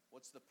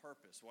 What's the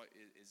purpose? What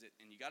is it?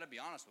 And you got to be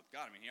honest with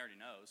God. I mean, he already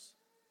knows.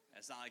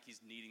 It's not like he's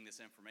needing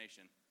this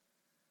information.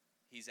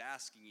 He's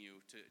asking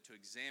you to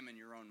examine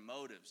your own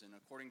motives. And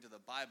according to the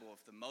Bible,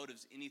 if the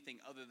motive's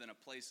anything other than a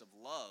place of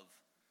love,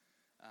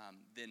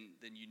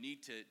 then you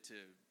need to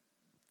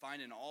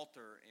find an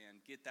altar and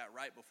get that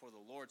right before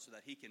the Lord so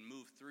that he can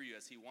move through you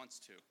as he wants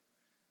to.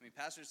 I mean,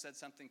 Pastor said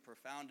something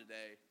profound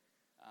today,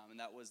 and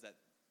that was that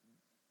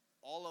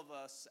all of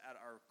us at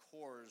our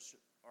cores,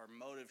 our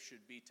motive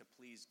should be to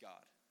please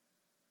God.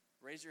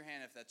 Raise your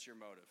hand if that's your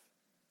motive.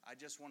 I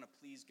just want to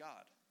please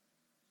God.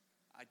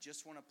 I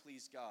just want to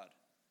please God.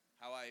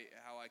 How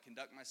I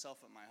conduct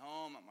myself at my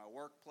home, at my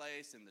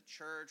workplace, in the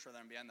church, whether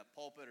I'm behind the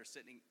pulpit or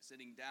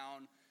sitting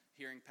down,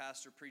 hearing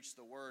pastor preach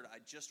the word, I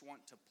just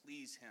want to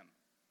please him.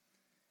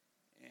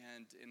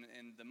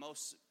 And the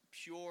most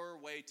pure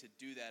way to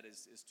do that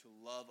is to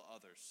love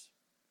others,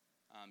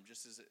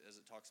 just as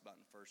it talks about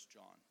in 1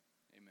 John.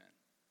 Amen.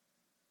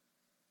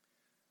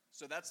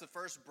 So that's the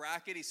first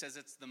bracket. He says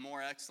it's the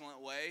more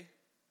excellent way.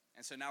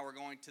 And so now we're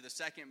going to the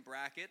second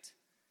bracket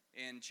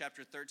in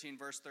chapter 13,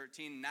 verse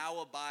 13.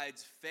 Now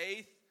abides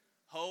faith,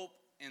 hope,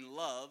 and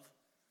love,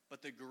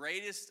 but the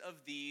greatest of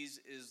these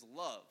is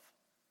love.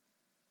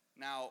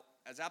 Now,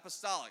 as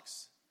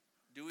apostolics,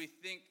 do we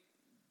think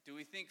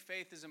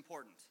faith is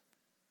important?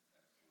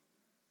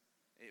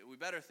 We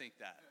better think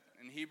that.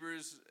 In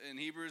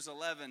Hebrews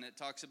 11, it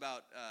talks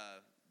about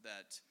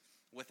that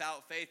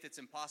without faith, it's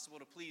impossible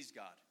to please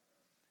God.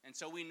 And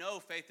so we know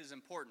faith is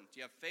important.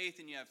 You have faith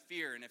and you have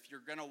fear. And if you're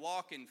going to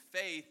walk in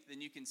faith,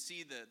 then you can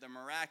see the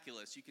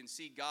miraculous. You can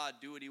see God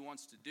do what he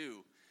wants to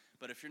do.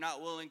 But if you're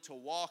not willing to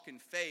walk in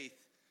faith,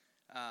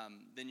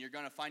 then you're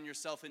going to find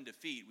yourself in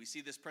defeat. We see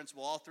this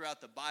principle all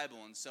throughout the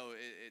Bible. And so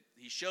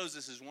he shows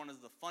this as one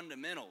of the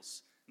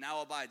fundamentals.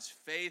 Now abides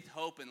faith,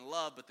 hope, and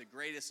love, but the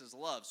greatest is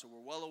love. So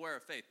we're well aware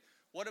of faith.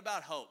 What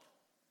about hope?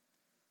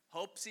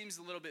 Hope seems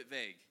a little bit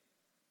vague.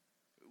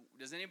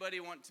 Does anybody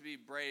want to be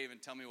brave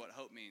and tell me what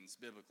hope means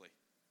biblically?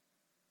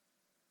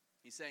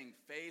 He's saying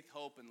faith,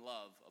 hope, and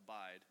love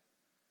abide.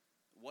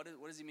 What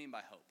does he mean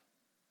by hope?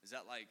 Is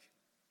that like,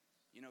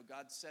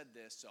 God said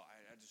this, so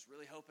I just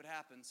really hope it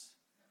happens?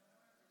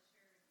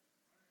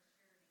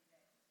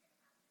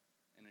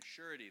 An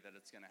assurity that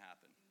it's going to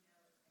happen.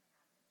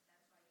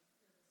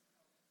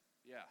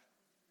 Yeah.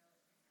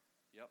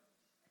 Yep.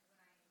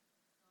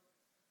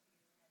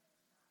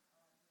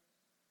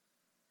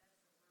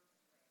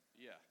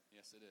 Yeah.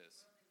 Yes, it is.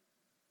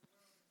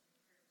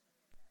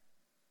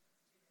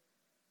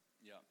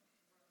 Yep.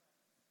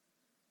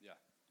 Yeah.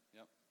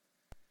 Yep.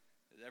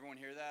 Did everyone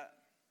hear that?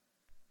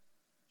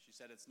 She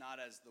said it's not,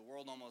 as the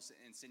world almost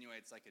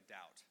insinuates, like a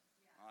doubt.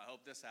 I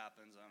hope this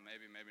happens.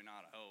 Maybe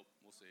not. I hope.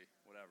 We'll see.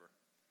 Whatever.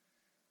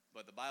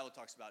 But the Bible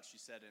talks about, she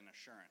said, an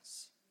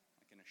assurance,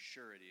 like an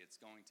assurity.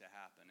 It's going to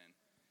happen.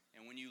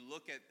 And when you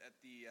look at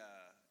the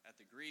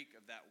Greek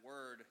of that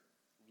word,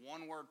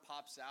 one word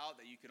pops out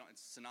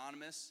it's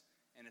synonymous,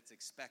 and it's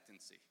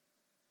expectancy.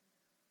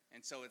 And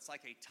so it's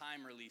like a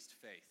time-released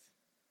faith.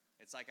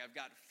 It's like I've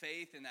got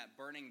faith in that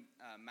burning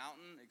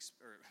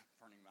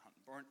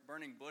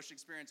bush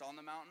experience on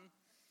the mountain.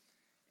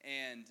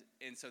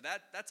 And so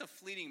that's a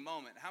fleeting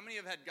moment. How many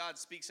have had God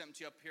speak something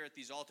to you up here at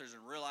these altars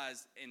and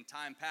realized in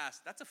time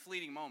past, that's a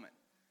fleeting moment?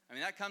 I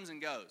mean, that comes and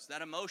goes.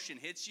 That emotion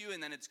hits you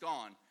and then it's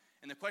gone.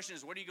 And the question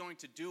is, what are you going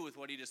to do with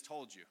what he just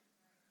told you?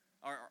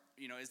 Or,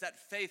 is that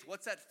faith,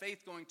 what's that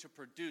faith going to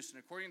produce? And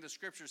according to the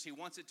scriptures, he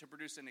wants it to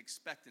produce an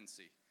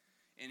expectancy.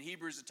 In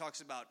Hebrews, it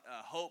talks about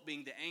hope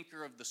being the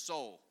anchor of the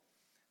soul.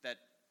 That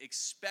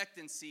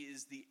expectancy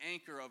is the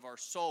anchor of our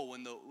soul.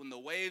 When the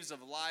waves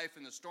of life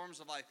and the storms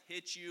of life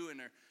hit you and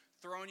are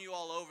throwing you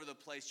all over the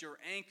place, you're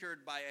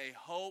anchored by a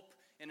hope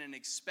and an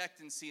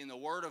expectancy in the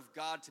Word of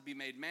God to be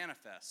made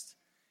manifest.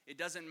 It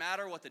doesn't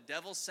matter what the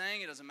devil's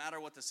saying. It doesn't matter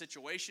what the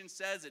situation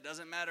says. It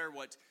doesn't matter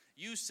what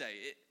you say.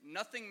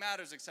 Nothing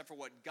matters except for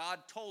what God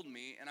told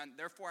me, and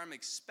therefore I'm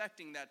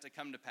expecting that to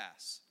come to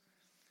pass.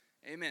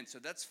 Amen. So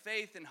that's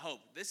faith and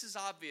hope. This is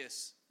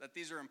obvious that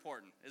these are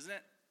important, isn't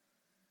it?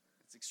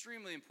 It's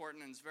extremely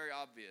important and it's very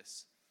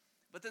obvious.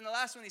 But then the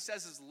last one he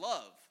says is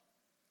love.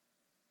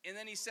 And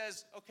then he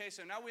says, okay,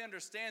 so now we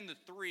understand the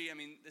three. I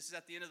mean, this is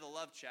at the end of the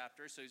love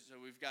chapter. So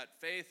we've got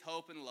faith,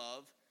 hope, and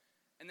love.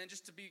 And then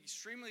just to be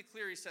extremely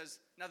clear, he says,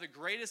 now the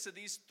greatest of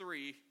these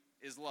three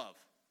is love.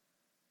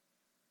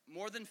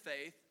 More than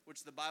faith,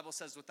 which the Bible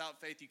says without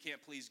faith you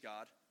can't please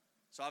God.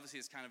 So obviously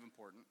it's kind of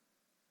important.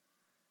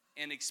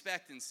 And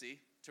expectancy,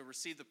 to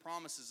receive the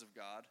promises of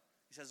God.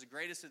 He says the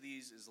greatest of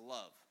these is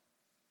love.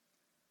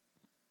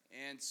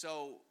 And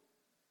so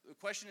the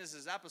question is,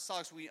 as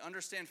apostolics, we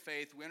understand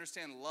faith, we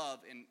understand love,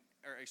 and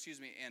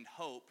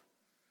hope.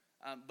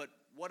 But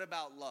what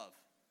about love?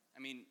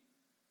 I mean,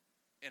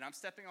 and I'm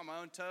stepping on my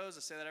own toes. I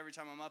say that every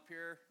time I'm up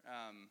here.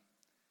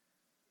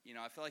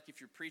 I feel like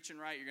if you're preaching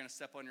right, you're going to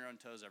step on your own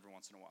toes every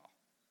once in a while.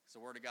 Because the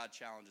Word of God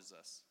challenges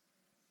us.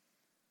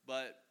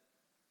 But,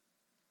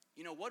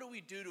 what do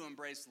we do to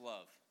embrace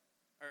love?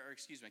 I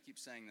keep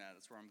saying that.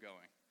 That's where I'm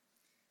going.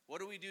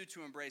 What do we do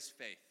to embrace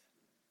faith?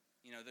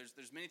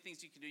 There's many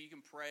things you can do. You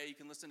can pray, you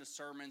can listen to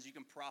sermons, you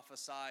can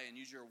prophesy and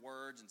use your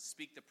words and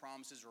speak the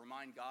promises,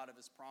 remind God of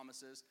his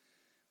promises.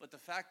 But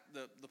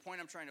the point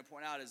I'm trying to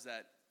point out is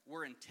that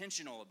we're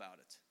intentional about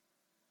it.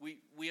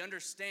 We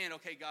understand,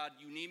 okay, God,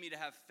 you need me to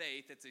have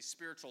faith. It's a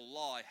spiritual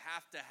law. I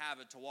have to have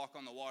it to walk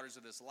on the waters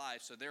of this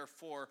life. So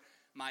therefore,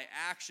 my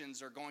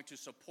actions are going to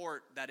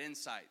support that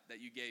insight that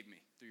you gave me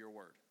through your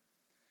word.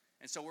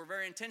 And so we're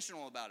very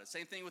intentional about it.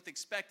 Same thing with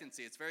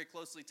expectancy. It's very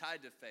closely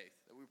tied to faith.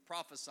 That we're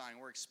prophesying.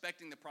 We're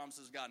expecting the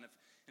promises of God.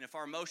 And if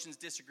our emotions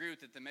disagree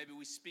with it, then maybe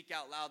we speak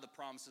out loud the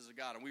promises of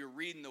God. And we're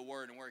reading the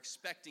word and we're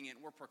expecting it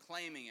and we're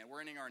proclaiming it.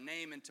 We're entering our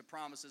name into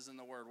promises in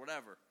the word,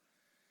 whatever.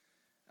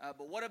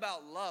 But what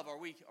about love? Are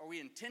we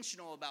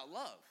intentional about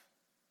love?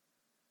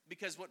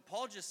 Because what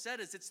Paul just said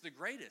is it's the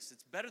greatest.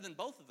 It's better than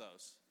both of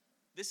those.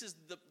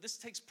 This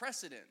takes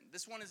precedent.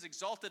 This one is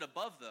exalted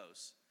above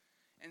those.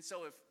 And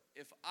so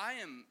if I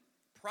am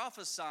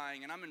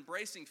prophesying and I'm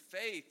embracing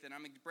faith and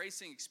I'm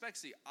embracing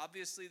expectancy,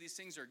 obviously these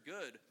things are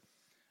good,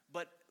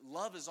 but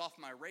love is off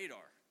my radar.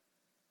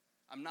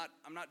 I'm not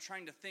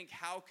trying to think,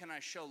 how can I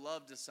show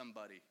love to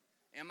somebody?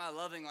 Am I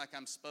loving like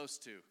I'm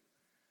supposed to?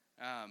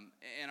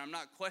 And I'm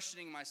not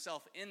questioning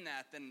myself in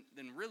that, then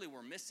really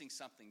we're missing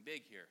something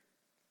big here.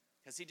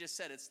 Because he just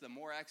said it's the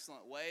more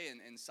excellent way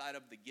inside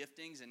of the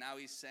giftings, and now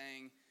he's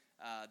saying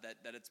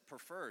that it's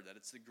preferred, that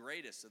it's the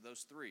greatest of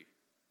those three.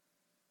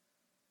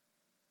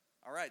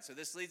 All right, so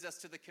this leads us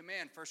to the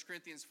command, 1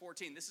 Corinthians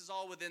 14. This is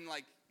all within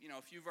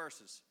a few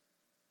verses.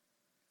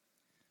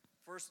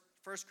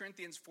 First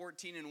Corinthians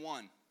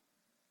 14:1.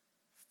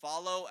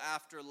 Follow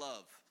after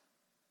love.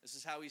 This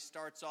is how he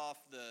starts off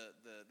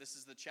this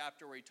is the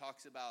chapter where he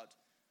talks about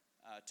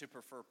to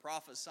prefer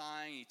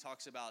prophesying. He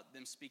talks about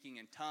them speaking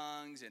in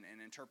tongues and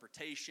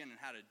interpretation and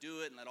how to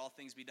do it and let all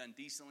things be done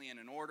decently and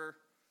in order.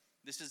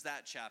 This is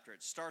that chapter.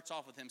 It starts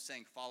off with him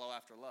saying, follow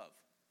after love.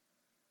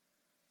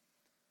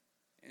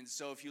 And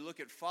so if you look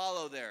at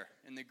follow there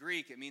in the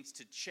Greek, it means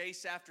to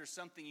chase after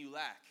something you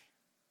lack.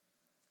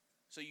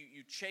 So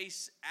you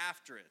chase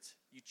after it.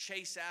 You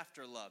chase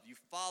after love. You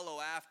follow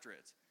after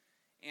it.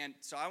 And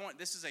so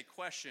this is a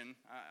question.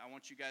 I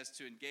want you guys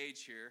to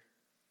engage here.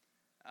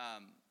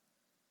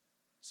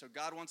 So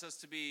God wants us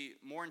to be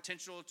more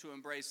intentional to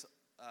embrace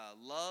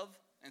love.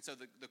 And so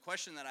the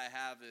question that I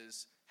have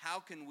is, how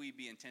can we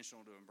be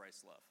intentional to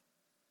embrace love?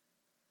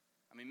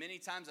 I mean, many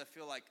times I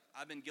feel like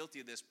I've been guilty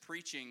of this,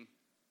 preaching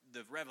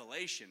the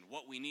revelation,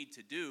 what we need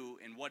to do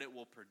and what it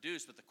will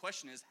produce. But the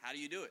question is, how do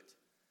you do it?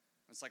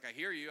 It's like, I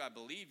hear you, I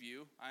believe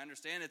you, I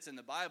understand it's in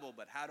the Bible,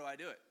 but how do I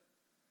do it?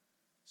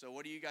 So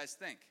what do you guys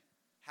think?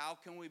 How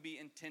can we be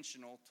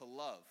intentional to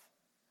love?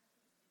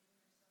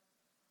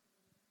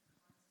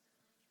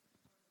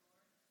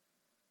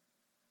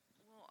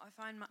 Well, I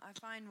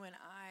find when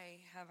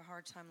I have a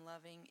hard time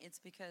loving, it's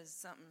because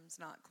something's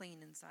not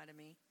clean inside of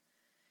me.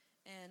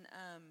 And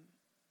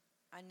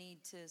I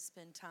need to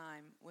spend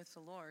time with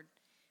the Lord.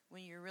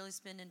 When you're really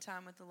spending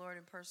time with the Lord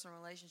in personal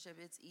relationship,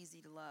 it's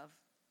easy to love.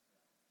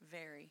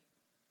 Very.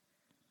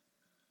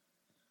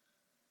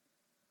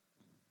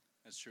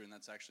 That's true, and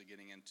that's actually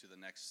getting into the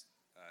next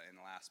and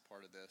last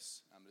part of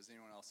this. Does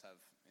anyone else have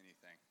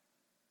anything?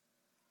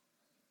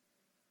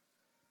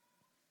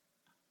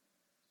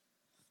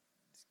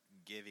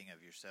 Giving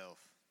of yourself,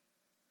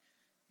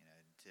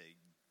 to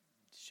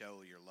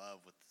show your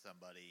love with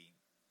somebody,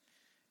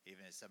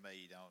 even if somebody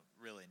you don't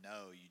really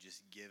know, you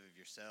just give of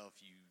yourself.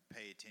 You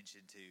pay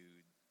attention to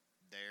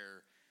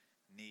their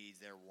needs,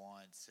 their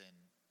wants, and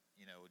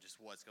just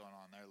what's going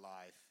on in their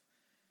life.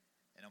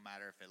 And no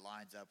matter if it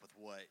lines up with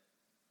what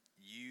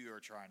you are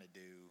trying to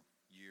do,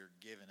 you're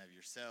giving of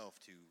yourself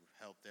to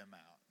help them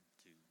out,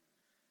 to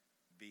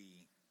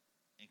be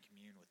in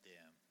commune with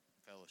them,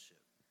 fellowship.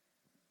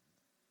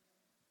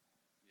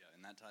 Yeah,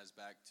 and that ties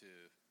back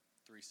to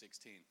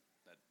 3:16,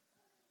 that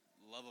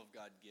love of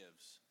God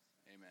gives.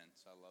 Amen.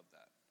 So I love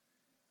that.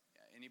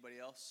 Yeah, anybody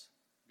else?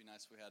 It'd be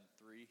nice if we had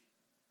 3.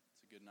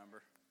 It's a good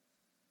number.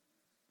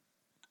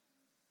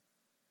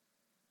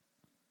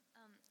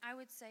 I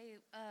would say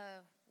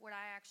what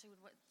I actually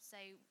would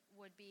say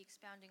would be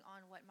expounding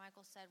on what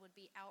Michael said would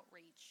be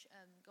outreach,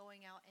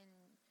 going out and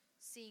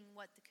seeing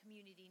what the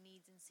community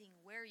needs and seeing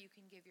where you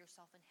can give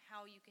yourself and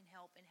how you can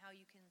help and how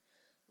you can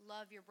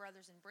love your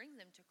brothers and bring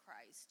them to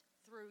Christ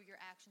through your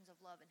actions of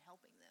love and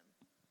helping them.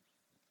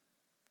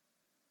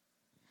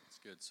 That's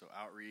good. So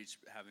outreach,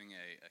 having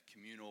a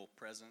communal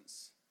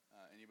presence.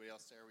 Anybody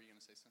else there? Were you going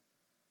to say something?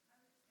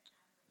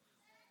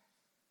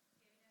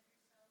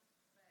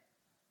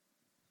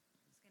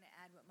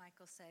 What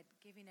Michael said,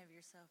 giving of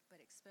yourself,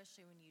 but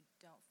especially when you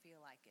don't feel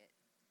like it.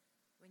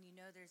 When you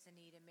know there's a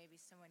need and maybe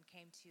someone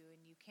came to you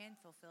and you can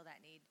fulfill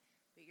that need,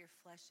 but your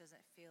flesh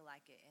doesn't feel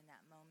like it in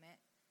that moment.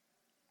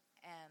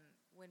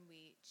 When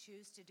we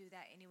choose to do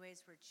that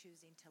anyways, we're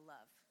choosing to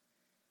love.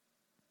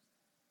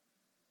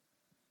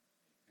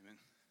 Amen.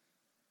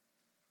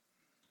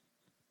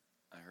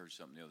 I heard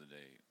something the other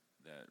day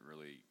that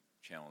really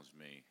challenged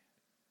me.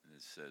 And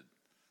it said,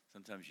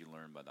 sometimes you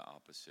learn by the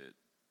opposite.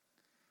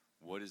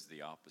 What is the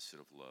opposite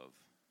of love?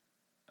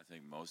 I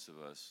think most of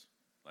us,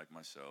 like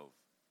myself,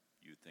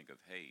 you think of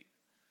hate.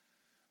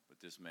 But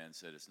this man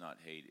said it's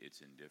not hate, it's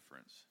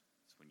indifference.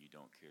 It's when you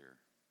don't care.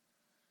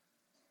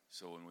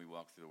 So when we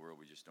walk through the world,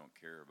 we just don't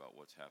care about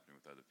what's happening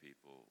with other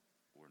people.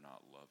 We're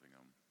not loving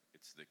them.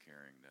 It's the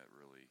caring that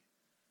really,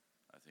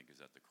 I think,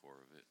 is at the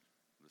core of it.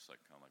 Just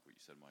like kind of like what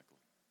you said,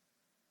 Michael.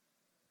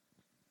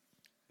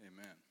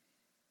 Amen.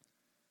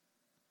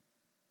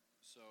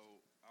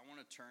 So I want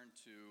to turn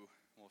to,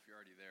 well, if you're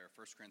already there,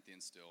 1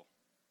 Corinthians still,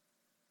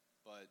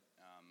 but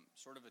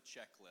sort of a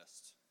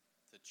checklist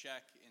to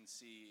check and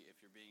see if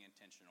you're being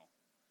intentional.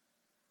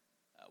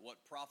 What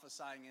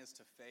prophesying is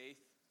to faith,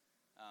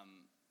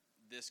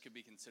 this could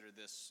be considered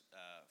this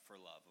for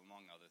love,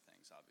 among other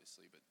things,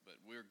 obviously.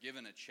 But we're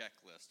given a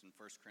checklist in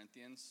 1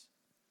 Corinthians.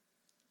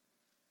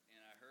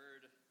 And I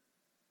heard,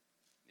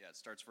 it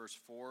starts verse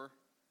 4.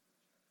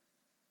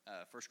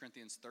 1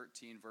 Corinthians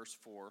 13, verse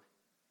 4.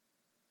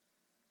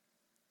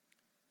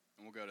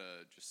 And we'll go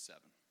to just 7.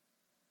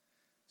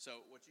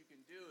 So what you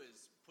can do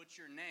is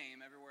put your name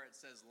everywhere it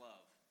says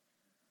love.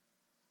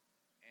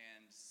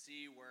 And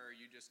see where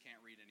you just can't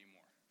read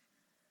anymore.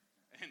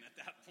 And at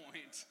that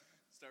point,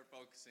 start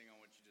focusing on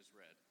what you just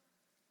read.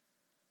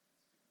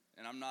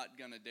 And I'm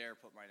not going to dare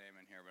put my name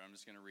in here, but I'm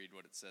just going to read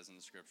what it says in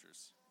the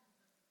scriptures.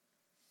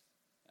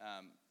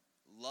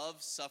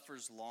 Love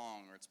suffers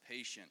long, or it's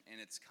patient,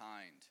 and it's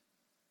kind.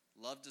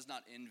 Love does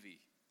not envy.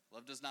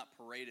 Love does not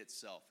parade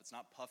itself. It's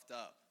not puffed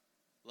up.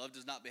 Love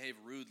does not behave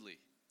rudely.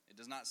 It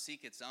does not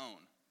seek its own.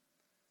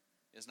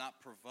 is not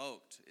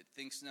provoked. It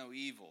thinks no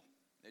evil.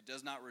 It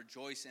does not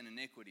rejoice in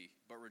iniquity,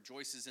 but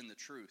rejoices in the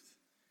truth.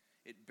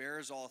 It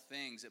bears all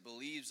things. It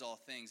believes all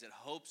things. It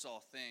hopes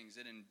all things.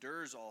 It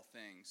endures all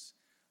things.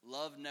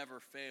 Love never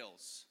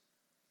fails.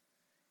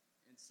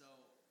 And so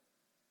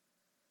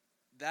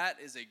that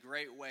is a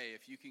great way,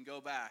 if you can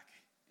go back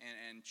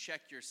and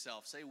check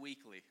yourself, say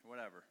weekly,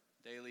 whatever,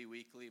 daily,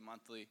 weekly,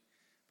 monthly.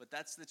 But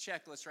that's the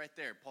checklist right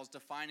there. Paul's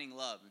defining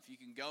love. If you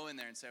can go in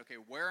there and say, okay,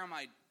 where am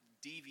I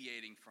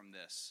deviating from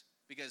this?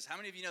 Because how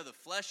many of you know the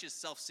flesh is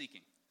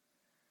self-seeking?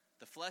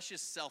 The flesh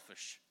is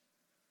selfish.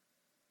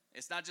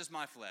 It's not just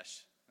my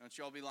flesh. Don't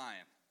you all be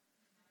lying.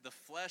 The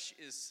flesh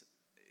is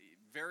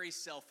very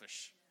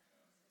selfish,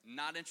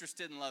 not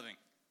interested in loving.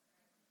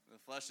 The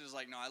flesh is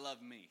like, no, I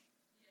love me.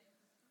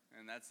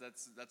 And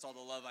that's all the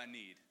love I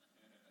need.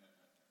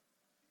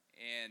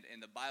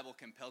 And the Bible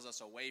compels us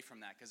away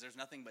from that because there's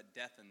nothing but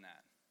death in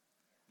that.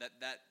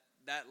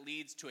 That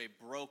leads to a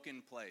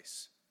broken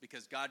place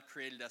because God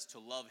created us to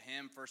love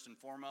him first and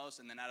foremost,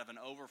 and then out of an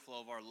overflow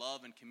of our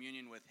love and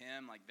communion with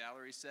him, like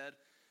Valerie said,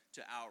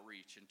 to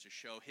outreach and to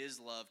show his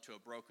love to a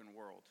broken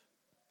world.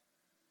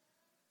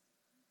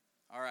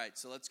 All right,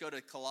 so let's go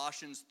to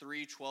Colossians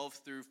 3:12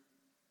 through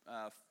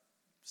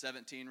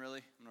 17, really.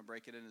 I'm going to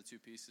break it into two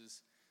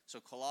pieces. So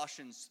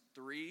Colossians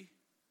 3:12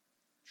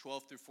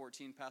 through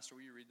 14. Pastor,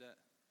 will you read that?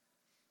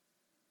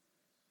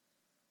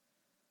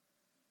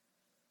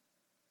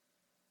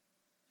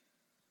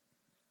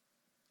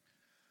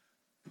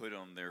 Put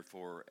on,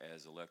 therefore,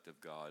 as elect of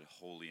God,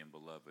 holy and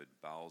beloved,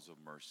 bowels of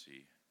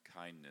mercy,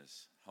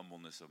 kindness,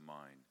 humbleness of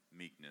mind,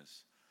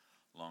 meekness,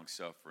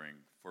 long-suffering,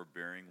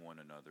 forbearing one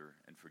another,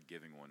 and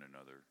forgiving one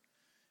another.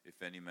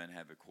 If any man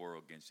have a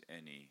quarrel against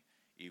any,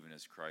 even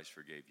as Christ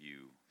forgave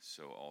you,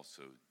 so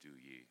also do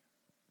ye.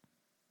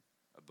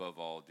 Above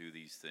all, do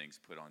these things,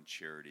 put on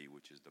charity,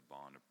 which is the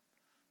bond of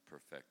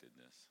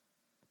perfectedness.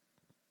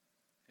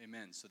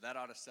 Amen. So that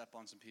ought to step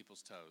on some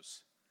people's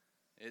toes.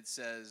 It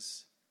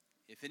says,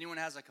 if anyone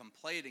has a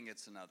complaint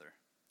against another,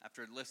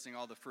 after listing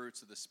all the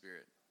fruits of the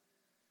Spirit,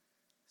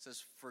 it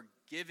says,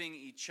 forgiving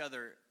each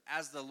other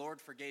as the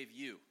Lord forgave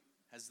you.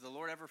 Has the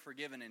Lord ever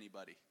forgiven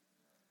anybody?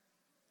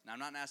 Now, I'm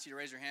not asking you to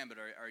raise your hand, but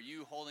are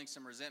you holding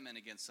some resentment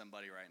against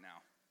somebody right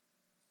now?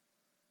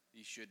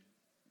 You should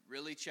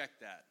really check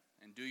that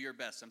and do your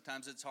best.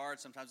 Sometimes it's hard.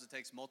 Sometimes it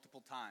takes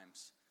multiple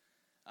times.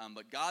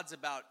 But God's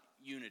about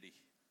unity.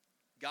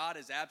 God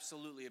is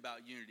absolutely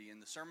about unity. In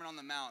the Sermon on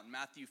the Mount, in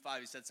Matthew 5,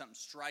 he said something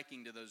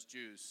striking to those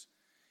Jews.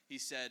 He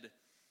said,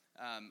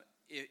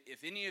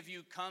 if any of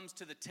you comes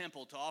to the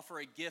temple to offer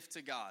a gift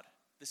to God,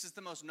 this is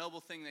the most noble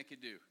thing they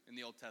could do in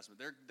the Old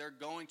Testament. They're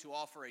going to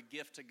offer a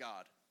gift to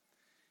God.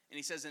 And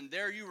he says, and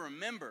there you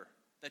remember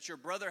that your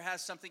brother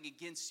has something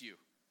against you.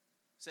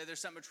 Say there's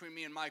something between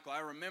me and Michael. I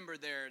remember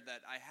there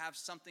that I have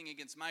something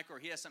against Michael, or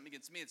he has something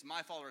against me. It's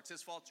my fault or it's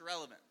his fault. It's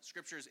irrelevant.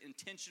 Scripture is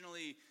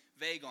intentionally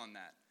vague on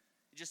that.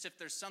 Just if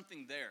there's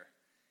something there.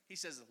 He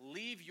says,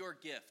 leave your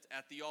gift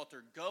at the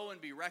altar. Go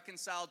and be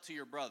reconciled to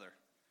your brother.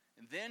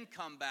 And then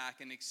come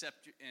back and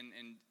accept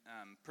and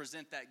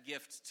present that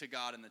gift to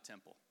God in the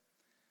temple.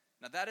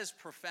 Now that is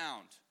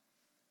profound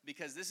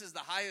because this is the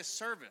highest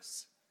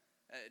service.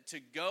 To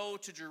go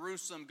to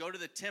Jerusalem, go to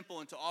the temple,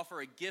 and to offer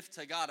a gift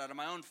to God out of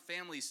my own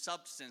family's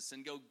substance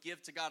and go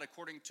give to God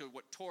according to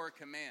what Torah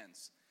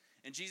commands.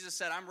 And Jesus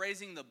said, I'm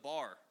raising the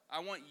bar. I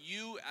want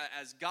you,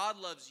 as God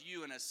loves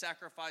you and has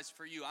sacrificed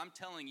for you, I'm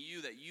telling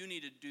you that you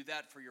need to do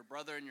that for your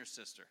brother and your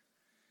sister.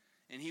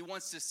 And he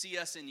wants to see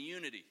us in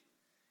unity.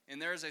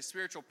 And there is a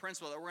spiritual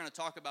principle that we're going to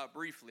talk about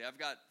briefly. I've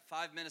got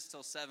 5 minutes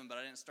till 7, but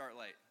I didn't start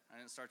late. I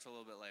didn't start till a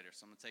little bit later,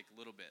 so I'm going to take a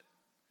little bit.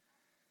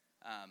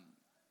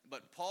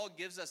 But Paul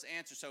gives us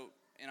answers. So,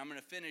 and I'm going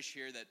to finish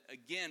here that,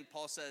 again,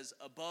 Paul says,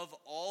 above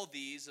all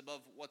these,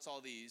 above what's all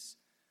these?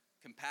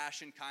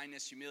 Compassion,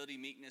 kindness, humility,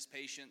 meekness,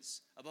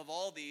 patience. Above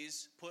all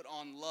these, put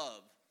on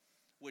love,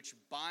 which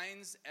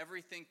binds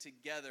everything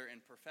together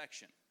in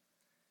perfection.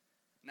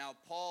 Now,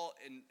 Paul,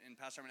 and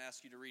Pastor, I'm going to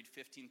ask you to read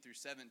 15 through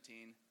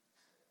 17.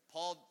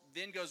 Paul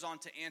then goes on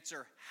to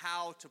answer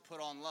how to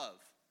put on love.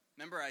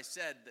 Remember, I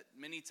said that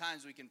many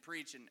times we can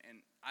preach, and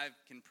I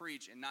can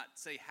preach and not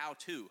say how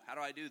to. How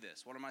do I do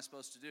this? What am I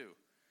supposed to do?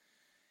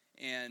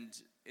 And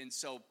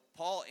so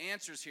Paul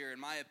answers here, in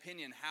my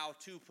opinion, how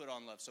to put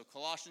on love. So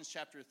Colossians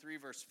chapter 3,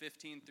 verse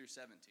 15 through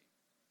 17.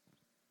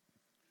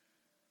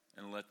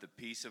 And let the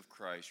peace of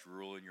Christ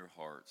rule in your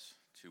hearts,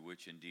 to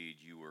which indeed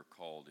you were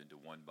called into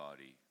one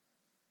body,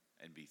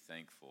 and be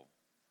thankful.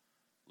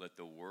 Let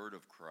the word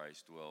of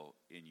Christ dwell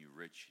in you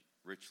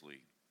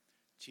richly,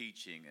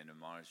 teaching and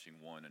admonishing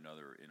one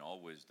another in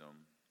all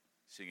wisdom,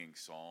 singing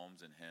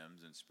psalms and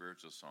hymns and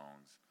spiritual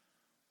songs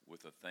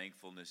with a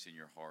thankfulness in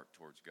your heart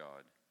towards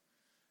God.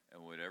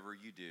 And whatever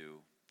you do,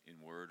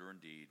 in word or in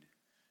deed,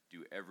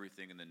 do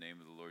everything in the name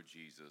of the Lord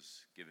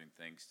Jesus, giving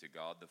thanks to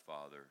God the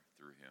Father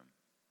through him.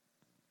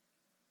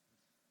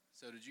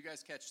 So did you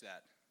guys catch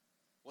that?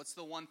 What's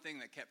the one thing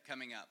that kept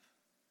coming up?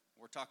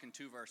 We're talking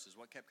 2 verses.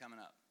 What kept coming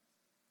up?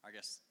 I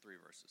guess 3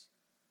 verses.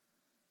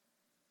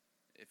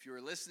 If you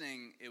were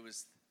listening, it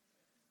was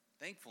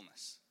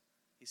Thankfulness.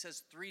 He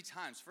says 3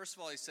 times. First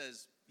of all,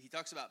 he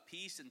talks about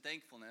peace and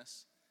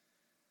thankfulness,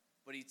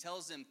 but he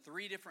tells them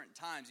 3 different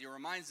times. He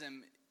reminds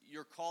them,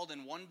 you're called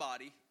in one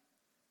body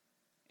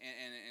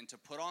and to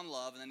put on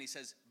love. And then he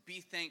says,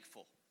 be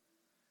thankful.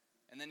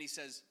 And then he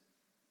says,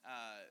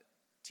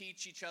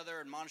 teach each other,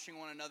 admonishing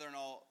one another in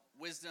all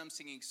wisdom,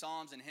 singing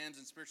psalms and hymns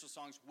and spiritual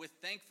songs with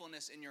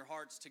thankfulness in your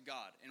hearts to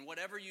God. And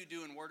whatever you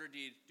do in word or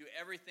deed, do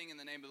everything in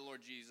the name of the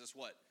Lord Jesus.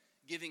 What?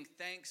 Giving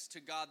thanks to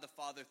God the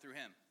Father through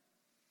him.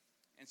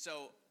 And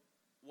so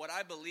what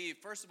I believe,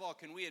 first of all,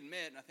 can we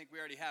admit, and I think we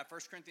already have,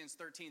 1 Corinthians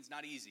 13 is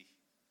not easy.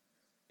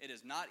 It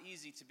is not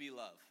easy to be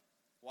love.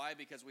 Why?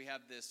 Because we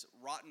have this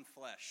rotten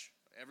flesh.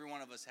 Every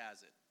one of us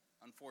has it,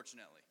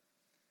 unfortunately.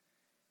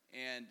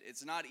 And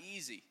it's not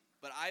easy.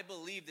 But I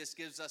believe this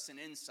gives us an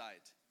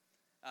insight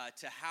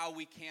to how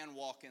we can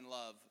walk in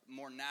love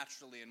more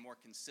naturally and more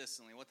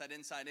consistently. What that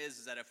insight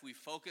is that if we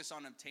focus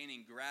on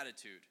obtaining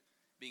gratitude,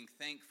 being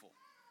thankful,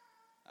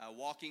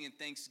 walking in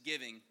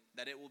thanksgiving,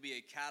 that it will be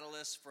a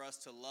catalyst for us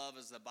to love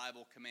as the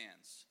Bible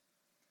commands.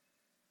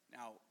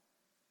 Now,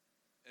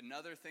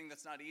 another thing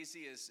that's not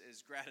easy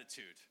is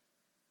gratitude.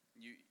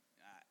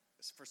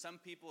 For some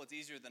people, it's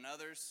easier than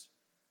others.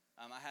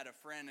 I had a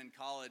friend in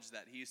college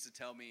that he used to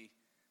tell me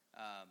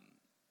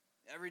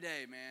every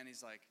day, man,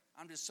 he's like,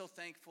 I'm just so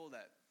thankful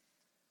that,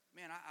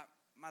 man,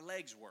 my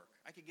legs work.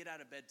 I could get out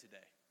of bed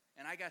today,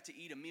 and I got to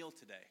eat a meal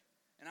today.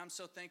 And I'm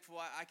so thankful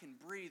I can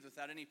breathe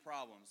without any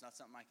problems. Not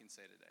something I can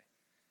say today.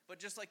 But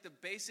just like the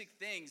basic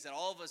things that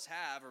all of us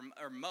have,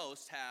 or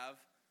most have,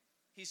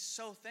 he's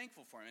so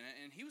thankful for them.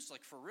 And he was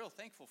like for real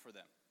thankful for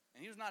them.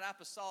 And he was not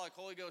apostolic,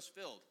 Holy Ghost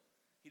filled.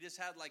 He just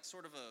had like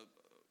sort of a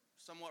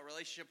somewhat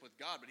relationship with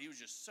God, but he was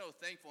just so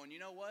thankful. And you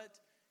know what?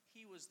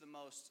 He was the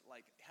most,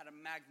 had a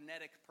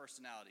magnetic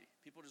personality.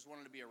 People just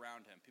wanted to be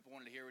around him. People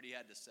wanted to hear what he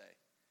had to say.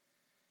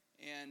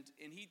 And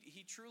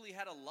he truly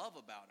had a love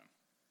about him.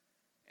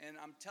 And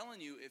I'm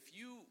telling you, if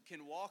you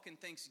can walk in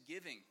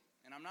thanksgiving,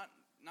 and I'm not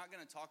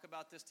going to talk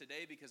about this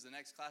today because the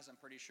next class I'm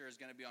pretty sure is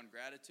going to be on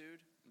gratitude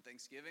and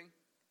thanksgiving.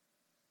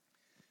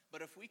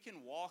 But if we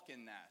can walk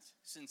in that,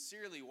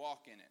 sincerely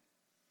walk in it,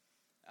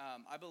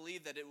 I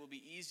believe that it will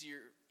be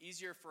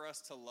easier for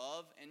us to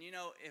love. And,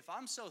 if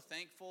I'm so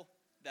thankful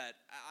that,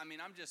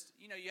 I'm just,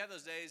 you have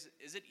those days.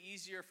 Is it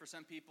easier for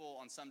some people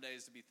on some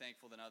days to be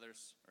thankful than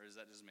others? Or is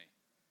that just me?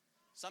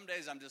 Some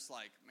days I'm just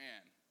like,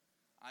 man,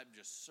 I'm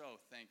just so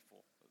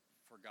thankful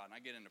for God. And I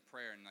get into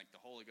prayer and the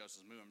Holy Ghost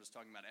is moving. I'm just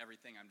talking about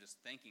everything I'm just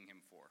thanking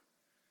him for.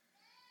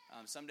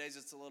 Some days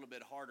it's a little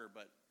bit harder.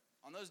 But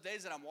on those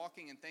days that I'm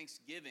walking in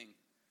thanksgiving,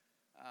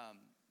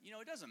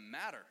 it doesn't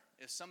matter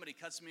if somebody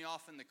cuts me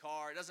off in the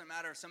car. It doesn't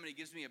matter if somebody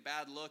gives me a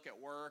bad look at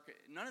work.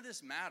 None of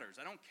this matters.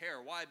 I don't care.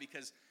 Why?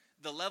 Because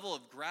the level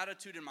of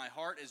gratitude in my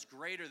heart is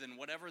greater than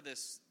whatever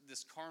this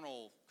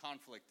carnal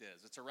conflict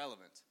is. It's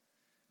irrelevant.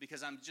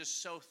 Because I'm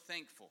just so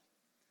thankful.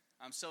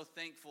 I'm so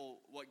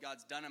thankful what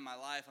God's done in my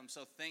life. I'm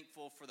so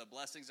thankful for the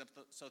blessings. I'm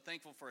so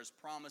thankful for his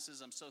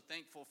promises. I'm so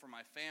thankful for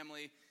my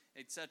family,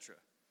 etc.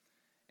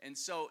 And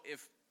so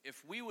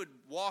if we would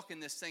walk in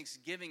this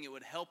thanksgiving, it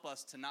would help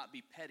us to not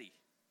be petty.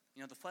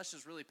 The flesh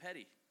is really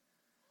petty.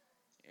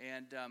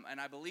 And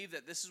I believe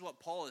that this is what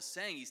Paul is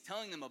saying. He's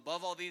telling them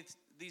above all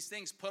these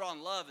things, put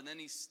on love. And then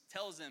he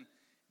tells them,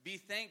 be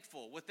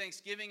thankful with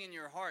thanksgiving in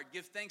your heart.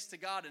 Give thanks to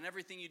God in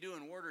everything you do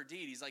in word or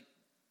deed. He's like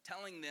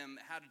telling them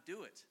how to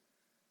do it.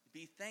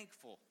 Be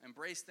thankful.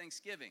 Embrace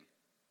thanksgiving.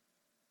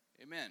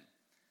 Amen.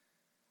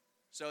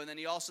 So, and then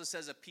he also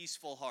says a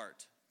peaceful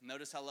heart.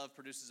 Notice how love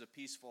produces a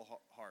peaceful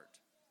heart.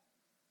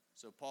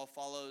 So Paul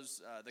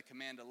follows the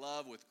command to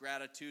love with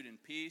gratitude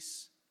and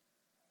peace.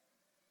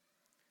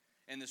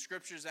 And the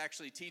scriptures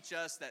actually teach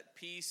us that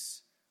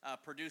peace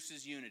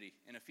produces unity.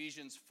 In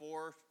Ephesians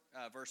 4,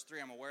 verse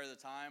 3, I'm aware of the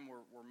time.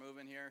 We're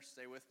moving here.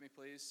 Stay with me,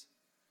 please.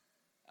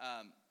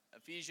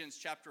 Ephesians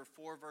chapter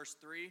 4, verse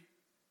 3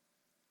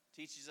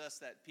 teaches us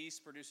that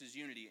peace produces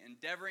unity,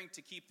 endeavoring to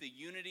keep the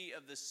unity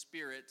of the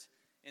Spirit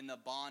in the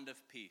bond of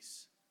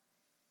peace.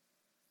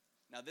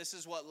 Now, this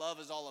is what love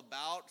is all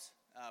about,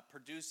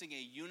 producing a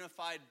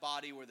unified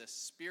body where the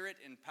Spirit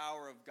and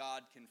power of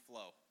God can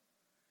flow.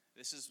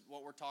 This is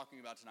what we're talking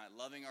about tonight,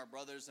 loving our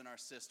brothers and our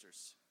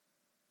sisters.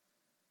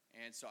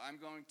 And so I'm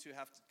going to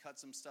have to cut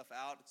some stuff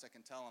out because I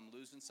can tell I'm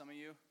losing some of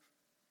you.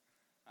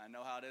 I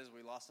know how it is.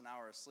 We lost an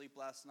hour of sleep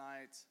last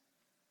night.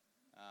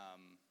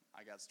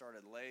 I got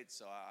started late,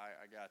 so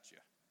I got you.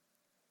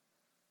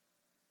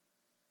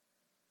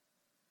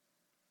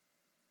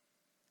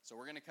 So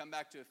we're going to come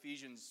back to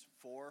Ephesians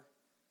 4.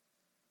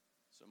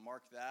 So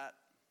mark that.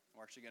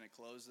 We're actually going to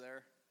close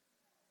there.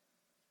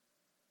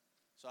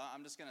 So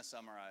I'm just going to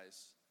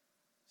summarize.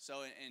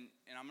 So,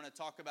 and I'm going to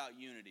talk about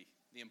unity,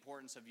 the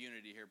importance of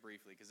unity here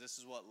briefly, because this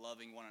is what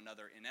loving one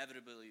another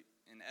inevitably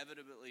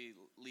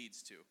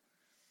leads to,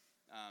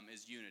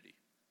 is unity.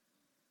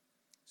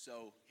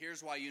 So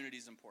here's why unity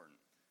is important.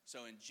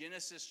 So in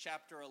Genesis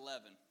chapter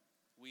 11,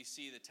 we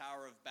see the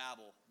Tower of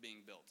Babel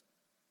being built.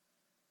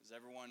 Does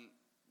everyone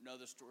know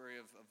the story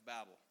of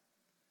Babel?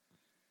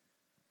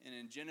 And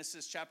in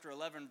Genesis chapter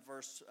 11,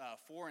 verse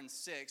 4 and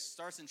 6,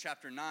 starts in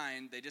chapter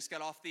 9. They just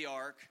got off the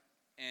ark,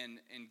 and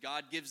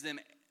God gives them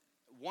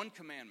one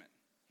commandment.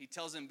 He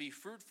tells them, be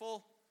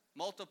fruitful,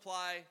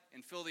 multiply,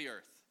 and fill the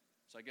earth.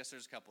 So I guess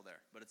there's a couple there,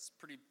 but it's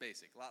pretty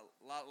basic,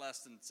 a lot less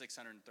than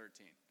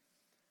 613.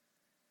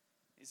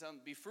 He said,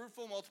 be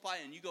fruitful, multiply,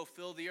 and you go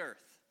fill the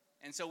earth.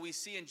 And so we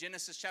see in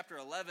Genesis chapter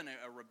 11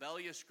 a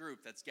rebellious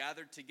group that's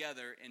gathered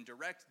together in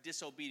direct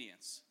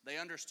disobedience. They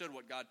understood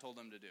what God told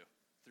them to do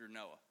through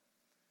Noah.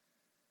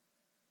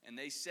 And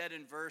they said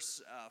in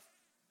verse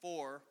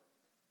 4,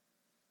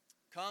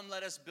 come,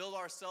 let us build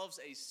ourselves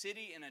a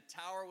city and a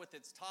tower with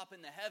its top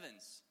in the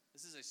heavens.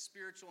 This is a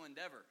spiritual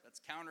endeavor.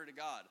 That's counter to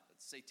God.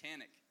 That's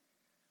satanic.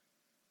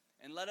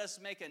 And let us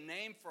make a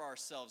name for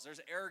ourselves. There's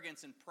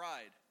arrogance and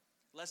pride,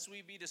 lest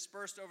we be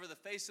dispersed over the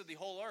face of the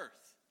whole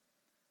earth.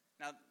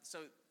 Now, so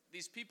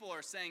these people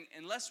are saying,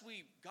 unless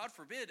we, God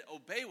forbid,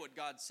 obey what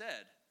God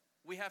said,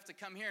 we have to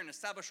come here and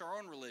establish our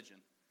own religion.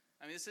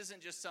 I mean, this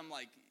isn't just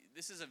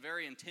this is a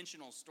very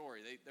intentional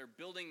story. They're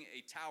building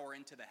a tower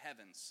into the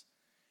heavens.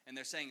 And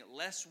they're saying,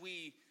 lest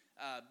we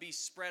be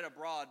spread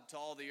abroad to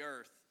all the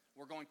earth,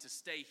 we're going to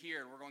stay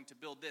here and we're going to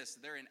build this.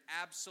 They're in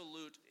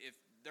absolute, if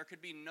there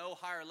could be no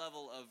higher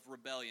level of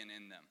rebellion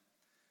in them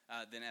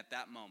than at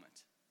that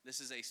moment.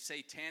 This is a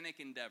satanic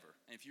endeavor.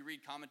 And if you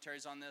read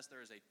commentaries on this,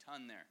 there is a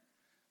ton there.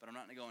 But I'm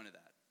not going to go into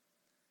that.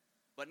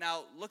 But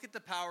now look at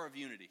the power of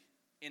unity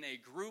in a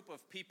group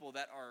of people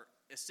that are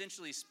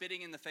essentially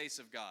spitting in the face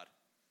of God.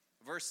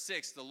 Verse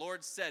 6, the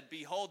Lord said,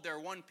 behold, they're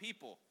one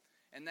people,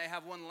 and they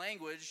have one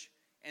language,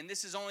 and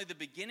this is only the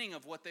beginning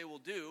of what they will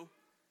do,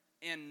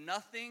 and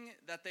nothing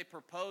that they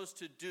propose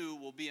to do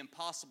will be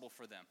impossible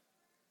for them.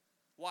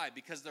 Why?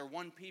 Because they're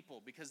one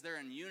people, because they're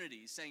in unity.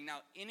 He's saying now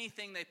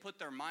anything they put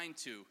their mind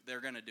to,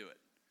 they're going to do it.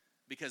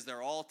 Because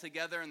they're all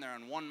together and they're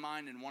on one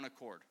mind and one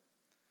accord.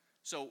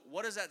 So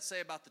what does that say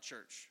about the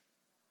church?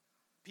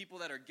 People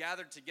that are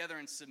gathered together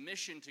in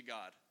submission to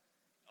God,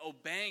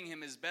 obeying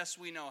Him as best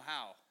we know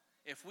how.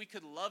 If we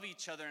could love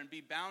each other and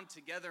be bound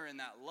together in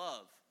that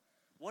love,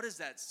 what does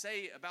that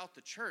say about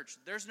the church?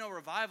 There's no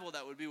revival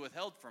that would be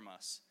withheld from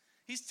us.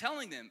 He's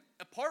telling them,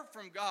 apart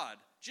from God,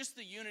 just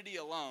the unity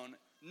alone,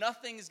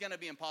 nothing is going to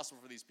be impossible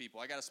for these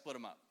people. I got to split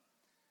them up.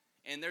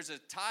 And there's a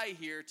tie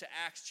here to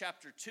Acts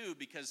chapter 2,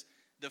 because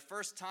the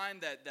first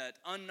time that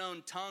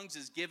unknown tongues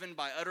is given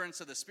by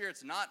utterance of the Spirit,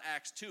 it's not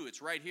Acts 2,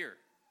 it's right here.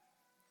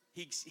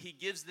 He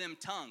gives them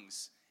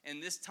tongues,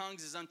 and this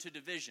tongues is unto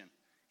division.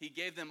 He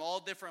gave them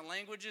all different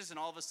languages, and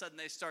all of a sudden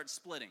they start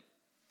splitting.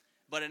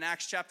 But in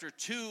Acts chapter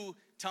 2,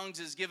 tongues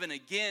is given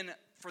again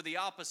for the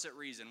opposite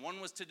reason. One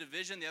was to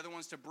division, the other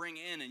one's to bring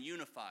in and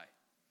unify,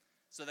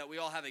 so that we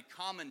all have a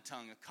common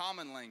tongue, a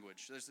common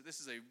language. This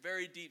is a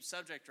very deep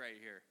subject right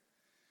here.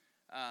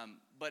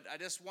 But I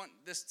just want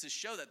this to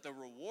show that the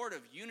reward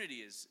of unity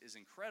is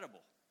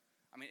incredible.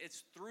 I mean,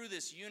 it's through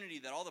this unity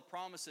that all the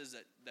promises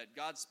that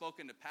God's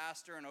spoken to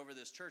pastor and over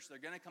this church, they're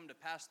going to come to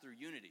pass through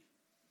unity.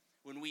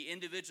 When we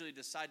individually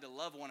decide to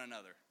love one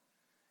another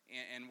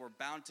and we're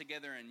bound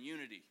together in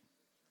unity.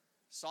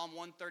 Psalm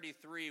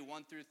 133,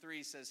 1 through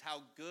 3 says,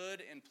 how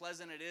good and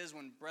pleasant it is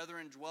when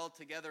brethren dwell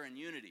together in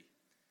unity.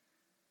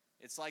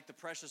 It's like the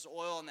precious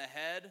oil on the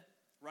head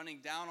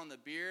running down on the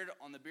beard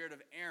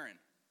of Aaron,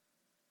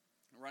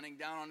 running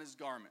down on his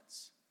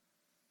garments.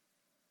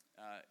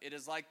 It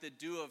is like the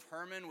dew of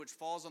Hermon, which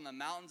falls on the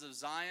mountains of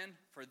Zion,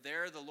 for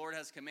there the Lord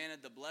has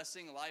commanded the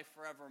blessing, life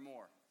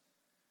forevermore.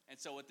 And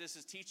so what this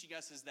is teaching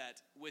us is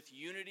that with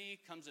unity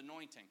comes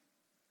anointing.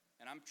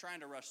 And I'm trying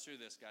to rush through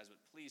this, guys, but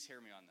please hear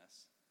me on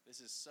this.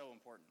 This is so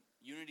important.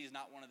 Unity is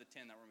not one of the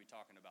 10 that we're going to be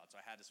talking about, so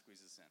I had to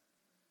squeeze this in.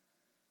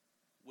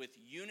 With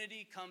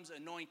unity comes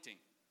anointing.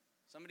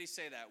 Somebody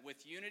say that.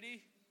 With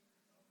unity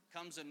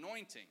comes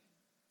anointing.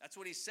 That's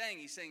what he's saying.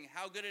 He's saying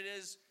how good it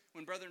is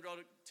when brethren dwell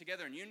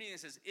together in unity. And he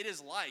says, it is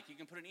like. You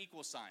can put an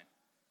equal sign.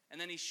 And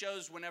then he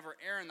shows whenever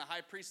Aaron, the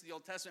high priest of the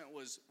Old Testament,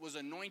 was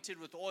anointed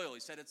with oil. He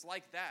said it's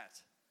like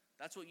that.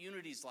 That's what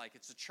unity's like.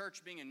 It's a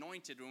church being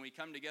anointed when we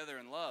come together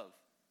in love.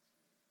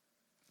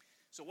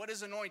 So what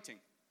is anointing?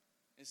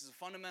 This is a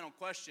fundamental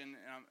question,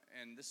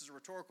 and this is a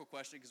rhetorical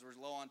question because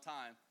we're low on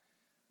time.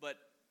 But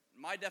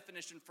my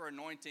definition for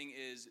anointing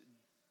is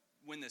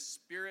when the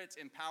Spirit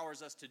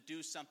empowers us to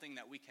do something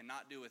that we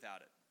cannot do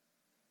without it.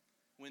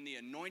 When the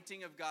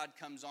anointing of God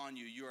comes on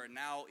you, you are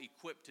now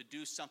equipped to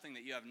do something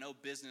that you have no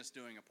business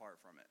doing apart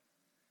from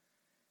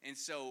it. And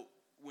so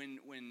when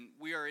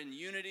we are in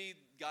unity,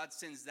 God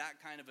sends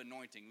that kind of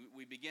anointing.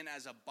 We begin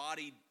as a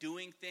body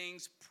doing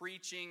things,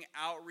 preaching,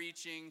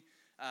 outreaching,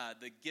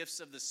 the gifts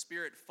of the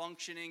Spirit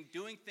functioning,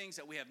 doing things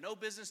that we have no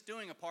business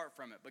doing apart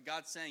from it. But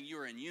God's saying you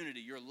are in unity.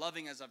 You're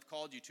loving as I've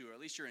called you to, or at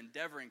least you're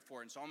endeavoring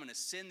for it. And so I'm going to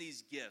send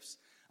these gifts.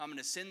 I'm going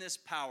to send this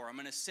power. I'm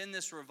going to send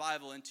this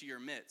revival into your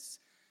midst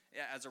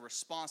as a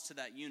response to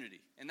that unity.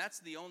 And that's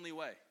the only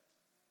way.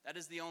 That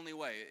is the only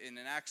way. And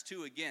in Acts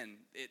 2, again,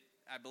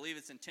 I believe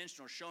it's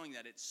intentional, showing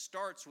that it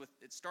started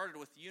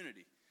with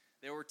unity.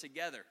 They were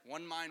together,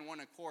 one mind, one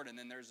accord, and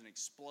then there's an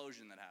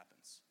explosion that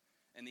happens.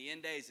 In the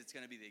end days, it's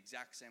going to be the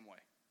exact same way.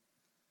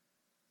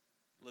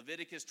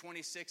 Leviticus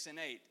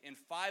 26:8, and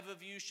 5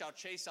 of you shall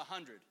chase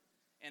 100,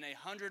 and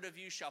 100 of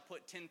you shall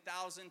put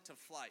 10,000 to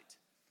flight.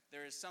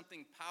 There is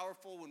something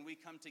powerful when we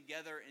come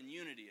together in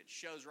unity. It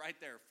shows right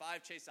there,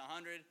 5 chase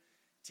 100,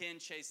 10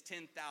 chase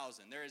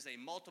 10,000. There is a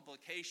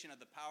multiplication of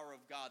the power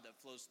of God that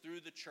flows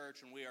through the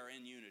church when we are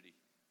in unity.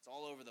 It's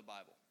all over the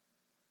Bible.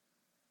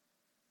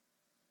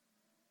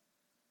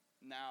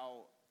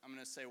 Now, I'm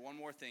going to say one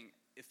more thing.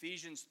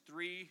 Ephesians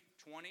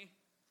 3:20,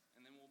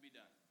 and then we'll be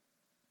done.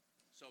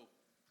 So,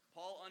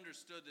 Paul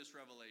understood this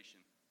revelation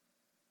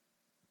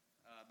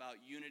about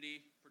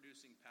unity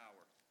producing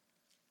power.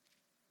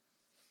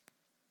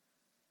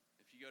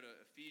 If you go to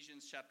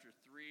Ephesians chapter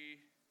 3,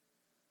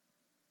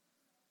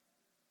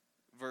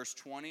 verse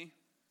 20.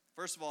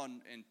 First of all,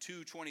 in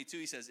 2:22,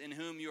 he says, in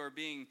whom you are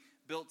being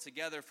built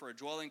together for a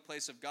dwelling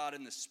place of God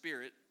in the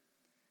Spirit.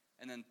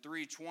 And then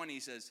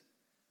 3:20 says,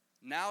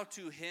 now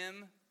to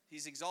him,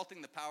 he's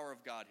exalting the power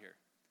of God here.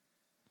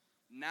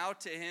 Now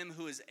to him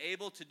who is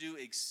able to do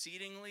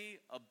exceedingly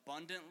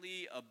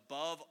abundantly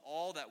above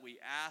all that we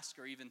ask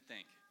or even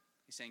think.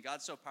 He's saying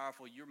God's so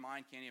powerful, your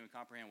mind can't even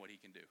comprehend what he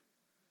can do.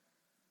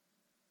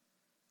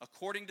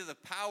 According to the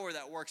power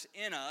that works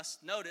in us,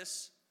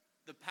 notice,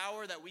 the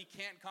power that we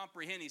can't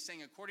comprehend. He's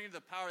saying according to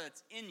the power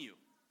that's in you.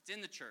 It's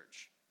in the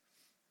church.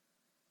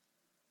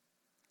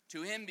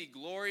 To him be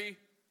glory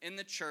in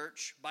the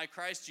church by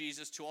Christ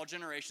Jesus to all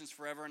generations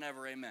forever and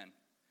ever. Amen.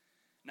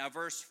 Now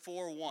verse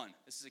 4:1.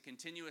 This is a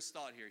continuous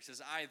thought here. He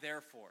says, I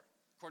therefore,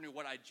 according to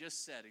what I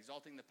just said,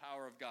 exalting the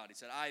power of God. He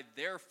said, I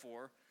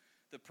therefore,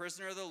 the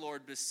prisoner of the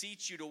Lord,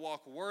 beseech you to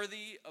walk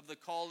worthy of the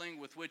calling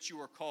with which you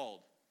were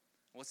called.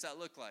 What's that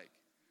look like?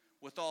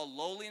 With all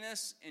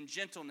lowliness and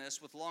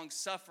gentleness, with long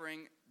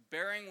suffering,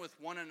 bearing with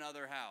one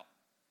another how?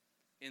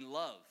 In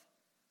love.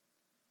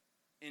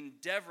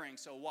 Endeavoring,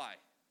 so why?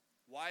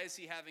 Why is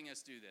he having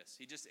us do this?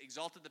 He just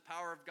exalted the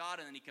power of God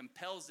and then he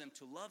compels them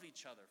to love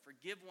each other,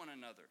 forgive one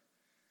another.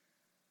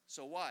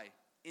 So why?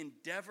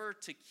 Endeavor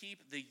to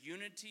keep the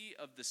unity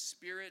of the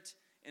Spirit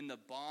in the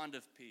bond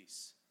of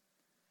peace.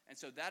 And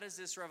so that is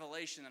this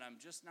revelation that I'm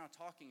just now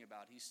talking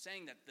about. He's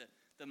saying that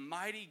the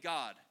mighty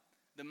God,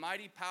 the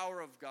mighty power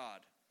of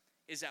God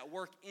is at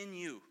work in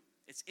you.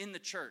 It's in the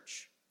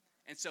church.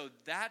 And so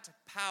that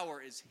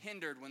power is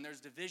hindered when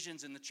there's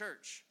divisions in the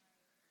church.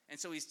 And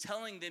so he's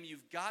telling them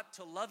you've got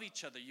to love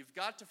each other. You've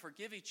got to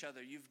forgive each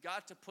other. You've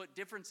got to put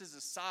differences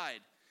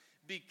aside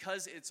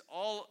because it's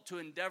all to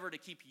endeavor to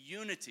keep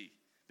unity.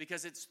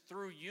 Because it's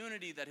through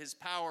unity that his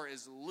power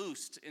is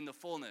loosed in the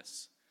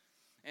fullness.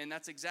 And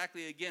that's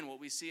exactly, again, what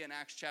we see in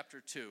Acts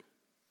chapter 2.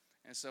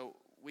 And so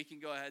we can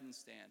go ahead and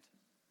stand.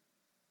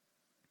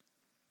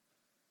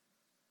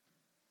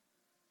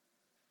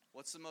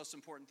 What's the most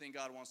important thing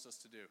God wants us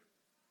to do?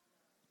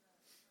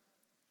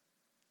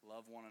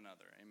 Love one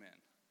another. Amen.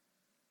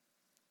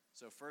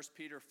 So 1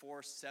 Peter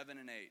 4:7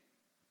 and 8.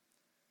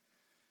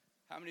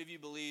 How many of you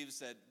believes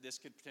that this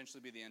could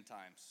potentially be the end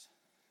times?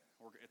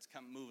 Or it's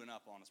moving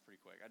up on us pretty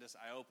quick.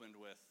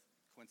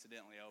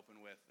 Coincidentally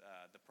opened with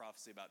the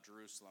prophecy about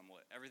Jerusalem. Well,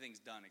 everything's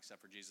done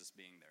except for Jesus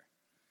being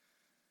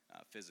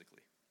there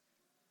physically,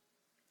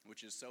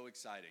 which is so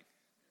exciting.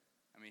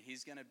 I mean,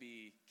 he's going to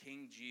be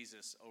King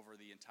Jesus over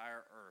the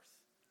entire earth,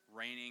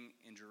 reigning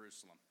in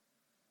Jerusalem.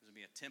 There's going to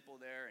be a temple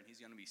there, and he's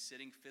going to be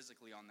sitting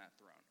physically on that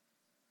throne.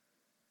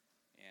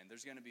 And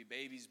there's going to be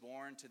babies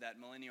born to that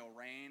millennial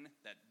reign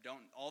that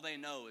all they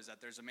know is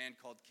that there's a man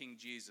called King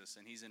Jesus,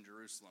 and he's in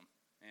Jerusalem.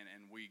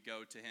 And we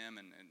go to him,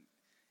 and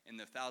in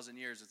the 1,000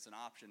 years, it's an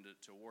option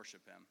to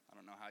worship him. I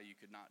don't know how you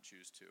could not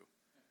choose to,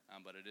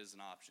 but it is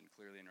an option,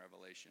 clearly in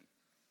Revelation.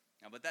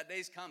 But that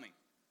day's coming.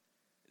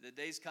 The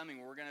day's coming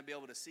where we're going to be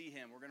able to see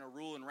him. We're going to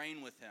rule and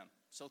reign with him.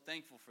 So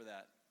thankful for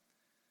that.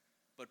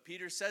 But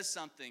Peter says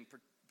something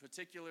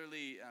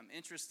particularly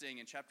interesting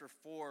in chapter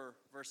 4,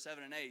 verse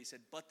 7 and 8. He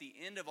said, but the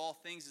end of all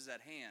things is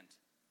at hand.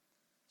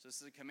 So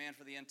this is a command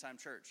for the end-time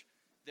church.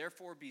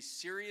 Therefore be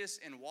serious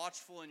and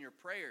watchful in your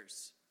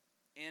prayers.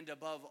 And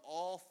above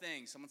all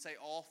things, someone say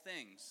all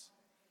things,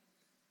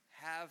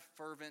 have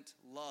fervent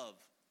love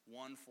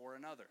one for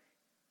another.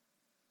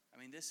 I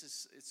mean,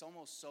 it's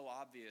almost so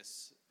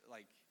obvious,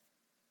 like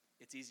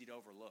it's easy to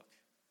overlook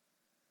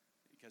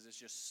because it's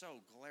just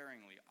so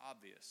glaringly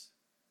obvious.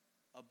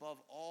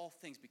 Above all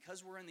things,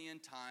 because we're in the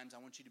end times, I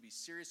want you to be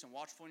serious and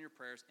watchful in your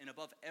prayers, and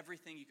above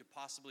everything you could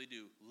possibly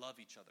do, love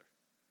each other.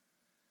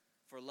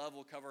 For love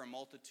will cover a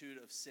multitude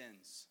of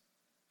sins.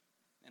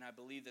 And I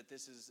believe that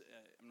this is,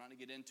 I'm not going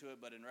to get into it,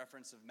 but in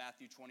reference of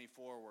Matthew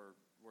 24,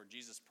 where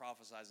Jesus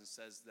prophesies and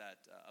says that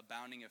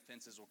abounding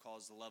offenses will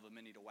cause the love of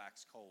many to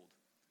wax cold.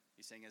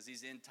 He's saying as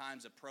these end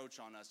times approach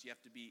on us, you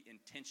have to be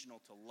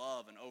intentional to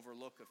love and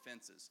overlook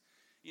offenses.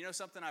 You know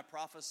something I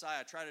prophesy?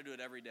 I try to do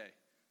it every day.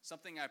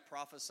 Something I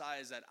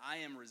prophesy is that I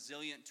am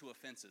resilient to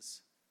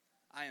offenses.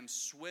 I am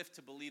swift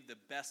to believe the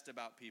best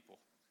about people.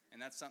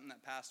 And that's something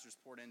that pastors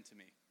poured into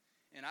me.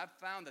 And I've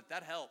found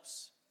that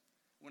helps.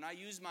 When I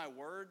use my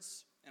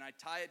words and I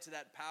tie it to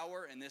that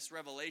power and this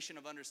revelation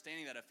of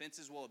understanding that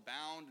offenses will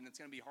abound and it's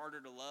going to be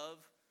harder to love,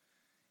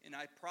 and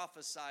I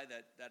prophesy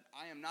that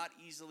I am not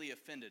easily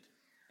offended.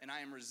 and I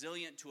am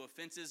resilient to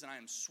offenses, and I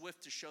am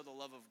swift to show the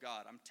love of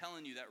God. I'm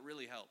telling you, that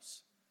really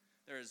helps.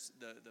 There's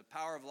the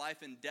power of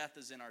life and death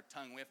is in our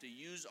tongue. We have to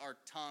use our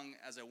tongue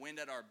as a wind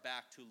at our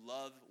back to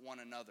love one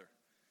another.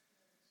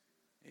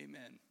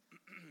 Amen.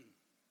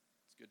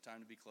 It's a good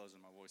time to be closing.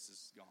 My voice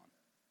is gone.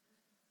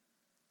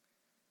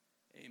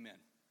 Amen.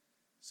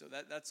 So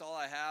that's all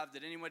I have.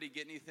 Did anybody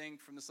get anything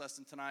from this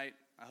lesson tonight?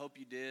 I hope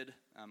you did.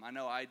 I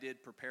know I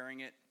did preparing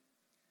it.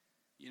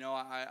 You know,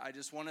 I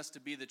just want us to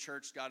be the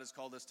church God has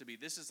called us to be.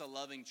 This is a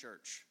loving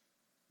church.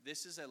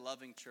 This is a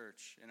loving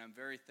church, and I'm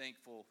very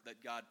thankful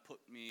that God put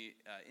me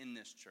in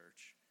this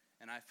church.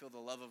 And I feel the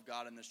love of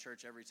God in this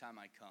church every time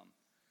I come.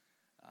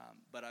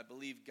 But I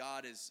believe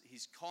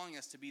He's calling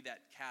us to be that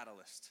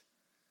catalyst.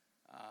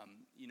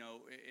 You know,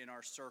 in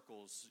our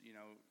circles, you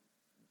know,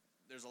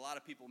 there's a lot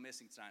of people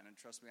missing tonight, and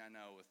trust me, I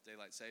know, with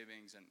daylight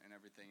savings and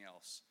everything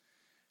else.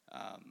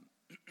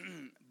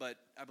 But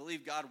I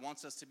believe God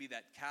wants us to be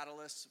that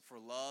catalyst for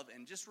love.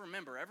 And just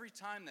remember, every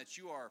time that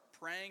you are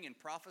praying and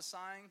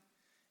prophesying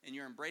and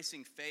you're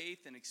embracing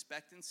faith and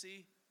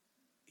expectancy,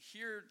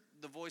 hear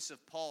the voice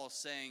of Paul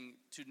saying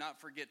to not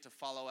forget to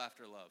follow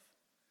after love.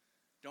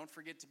 Don't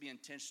forget to be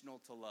intentional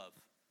to love.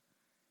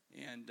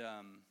 And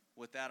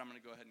with that, I'm going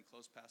to go ahead and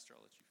close. Pastor,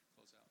 I'll let you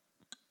close out.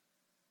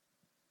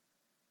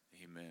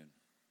 Amen.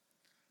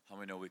 How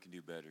many know we can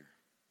do better?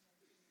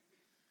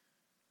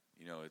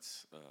 You know,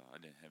 I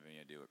didn't have any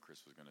idea what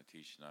Chris was going to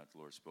teach tonight. The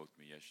Lord spoke to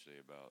me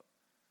yesterday about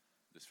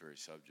this very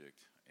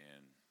subject,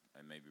 and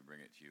I maybe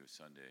bring it to you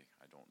Sunday.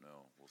 I don't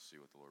know. We'll see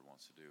what the Lord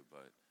wants to do,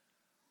 but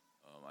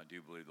I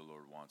do believe the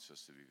Lord wants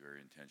us to be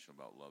very intentional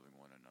about loving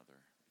one another.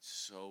 It's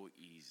so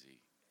easy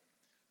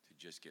to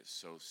just get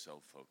so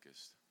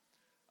self-focused.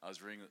 I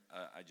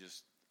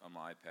just, on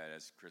my iPad,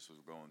 as Chris was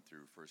going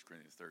through 1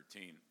 Corinthians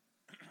 13,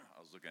 I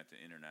was looking at the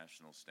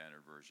International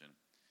Standard Version,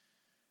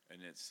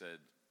 and it said,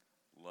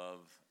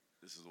 love,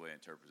 this is the way I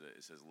interpret it.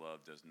 It says,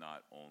 love does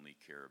not only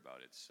care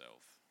about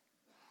itself.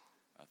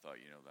 I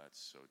thought, you know, that's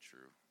so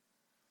true.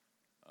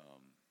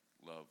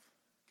 Love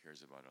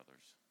cares about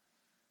others.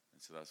 And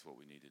so that's what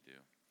we need to do.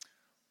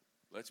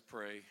 Let's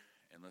pray,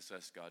 and let's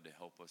ask God to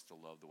help us to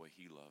love the way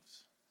He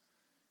loves,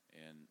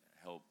 and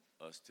help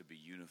us to be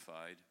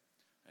unified,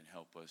 and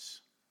help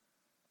us,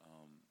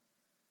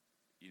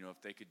 you know,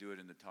 if they could do it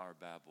in the Tower of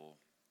Babel,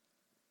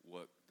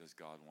 what does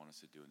God want us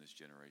to do in this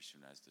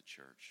generation as the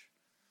church?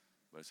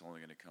 But it's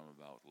only going to come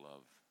about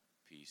love,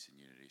 peace, and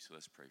unity. So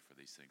let's pray for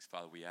these things.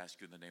 Father, we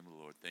ask you in the name of the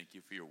Lord, thank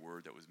you for your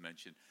word that was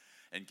mentioned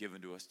and given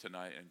to us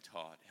tonight and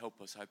taught.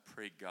 Help us, I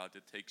pray, God,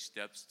 to take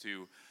steps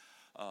to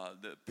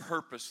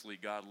purposely,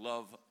 God,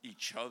 love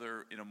each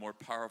other in a more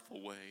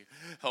powerful way.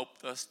 Help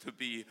us to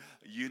be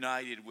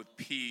united with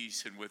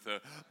peace and with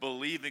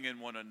believing in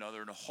one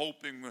another and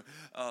hoping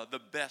the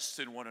best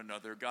in one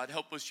another. God,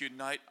 help us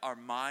unite our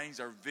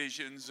minds, our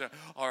visions,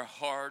 our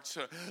hearts.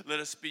 Let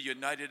us be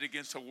united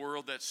against a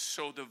world that's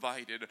so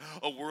divided,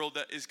 a world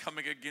that is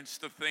coming against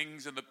the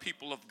things and the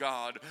people of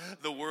God,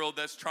 the world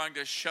that's trying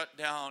to shut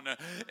down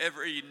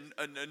every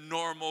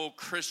normal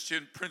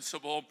Christian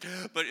principle.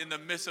 But in the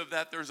midst of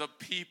that, there's a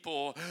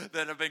people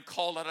that have been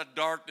called out of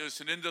darkness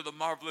and into the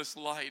marvelous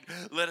light.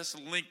 Let us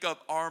link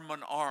up arm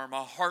in arm,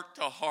 a heart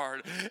to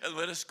heart, and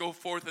let us go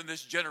forth in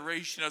this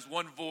generation as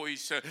one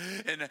voice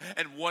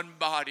and one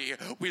body.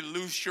 We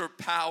lose your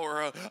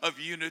power of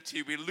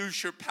unity. We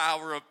lose your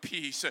power of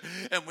peace,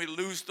 and we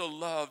lose the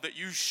love that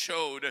you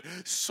showed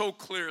so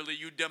clearly.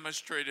 You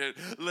demonstrated.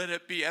 Let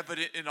it be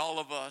evident in all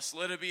of us.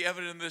 Let it be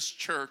evident in this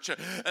church,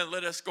 and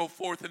let us go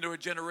forth into a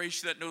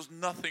generation that knows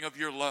nothing of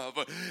your love,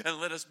 and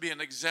let us be an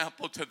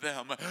example to them.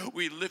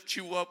 We lift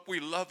you up. We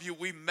love you.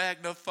 We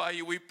magnify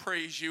you. We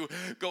praise you.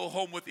 Go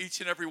home with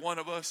each and every one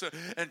of us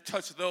and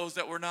touch those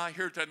that were not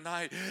here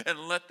tonight,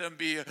 and let them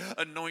be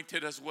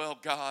anointed as well,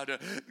 God.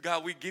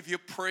 God, we give you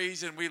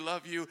praise and we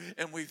love you,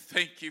 and we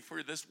thank you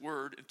for this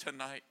word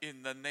tonight.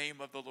 In the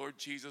name of the Lord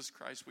Jesus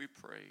Christ, we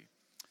pray.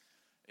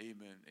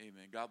 Amen.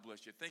 Amen. God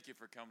bless you. Thank you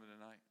for coming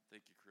tonight.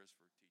 Thank you, Chris,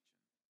 for